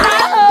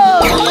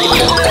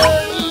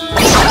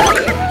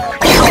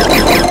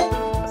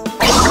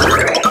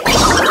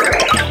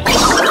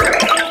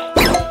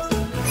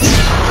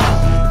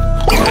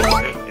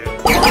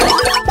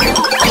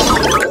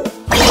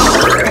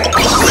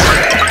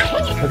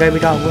 Okay, we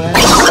got wet.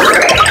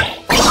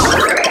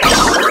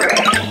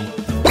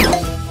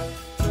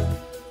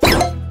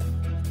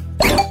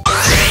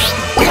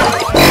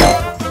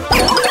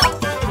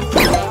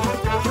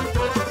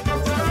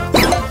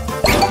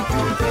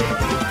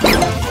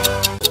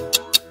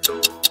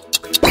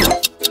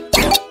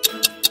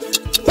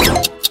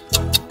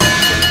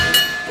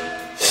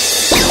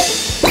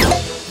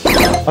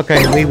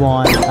 Okay, we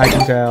won, I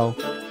can tell.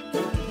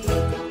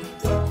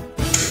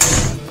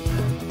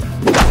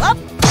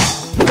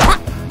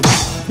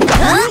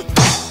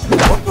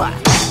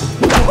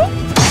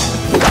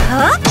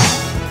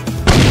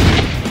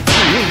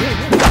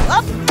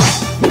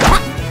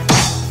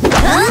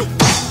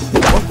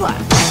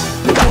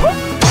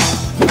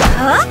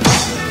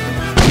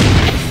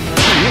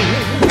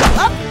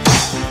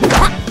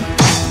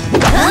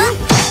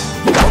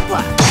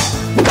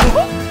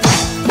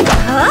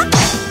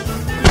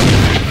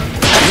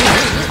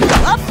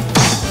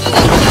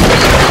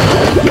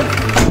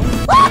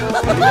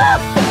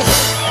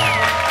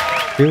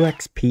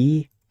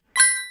 XP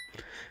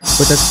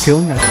with us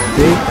killing a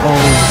big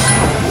old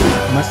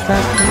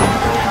mustache thing.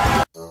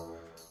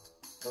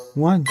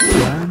 One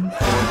gun.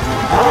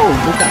 Oh,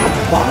 we got a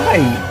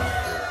fight.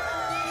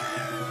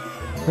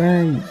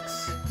 Thanks.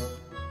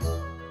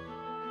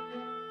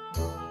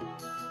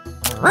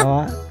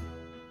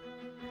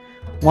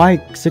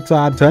 Like, 6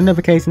 turn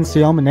notifications, see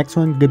you on the next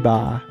one.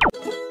 Goodbye.